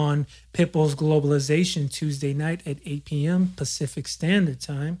Radio on Pitbull's Globalization Tuesday night at 8 p.m. Pacific Standard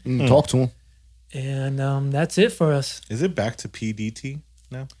Time. Talk to him. And that's it for us. Is it back to PDT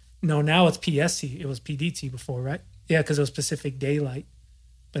now? No, now it's PST. It was PDT before, right? Yeah, because it was Pacific Daylight.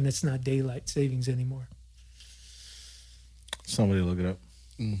 But it's not Daylight Savings anymore. Somebody look it up.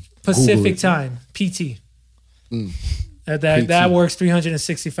 Pacific Time, PT. That works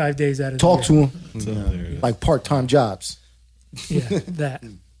 365 days out of the year. Talk to him. Like part-time jobs. Yeah,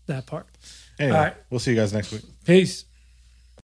 that part. Anyway, all right. We'll see you guys next week. Peace.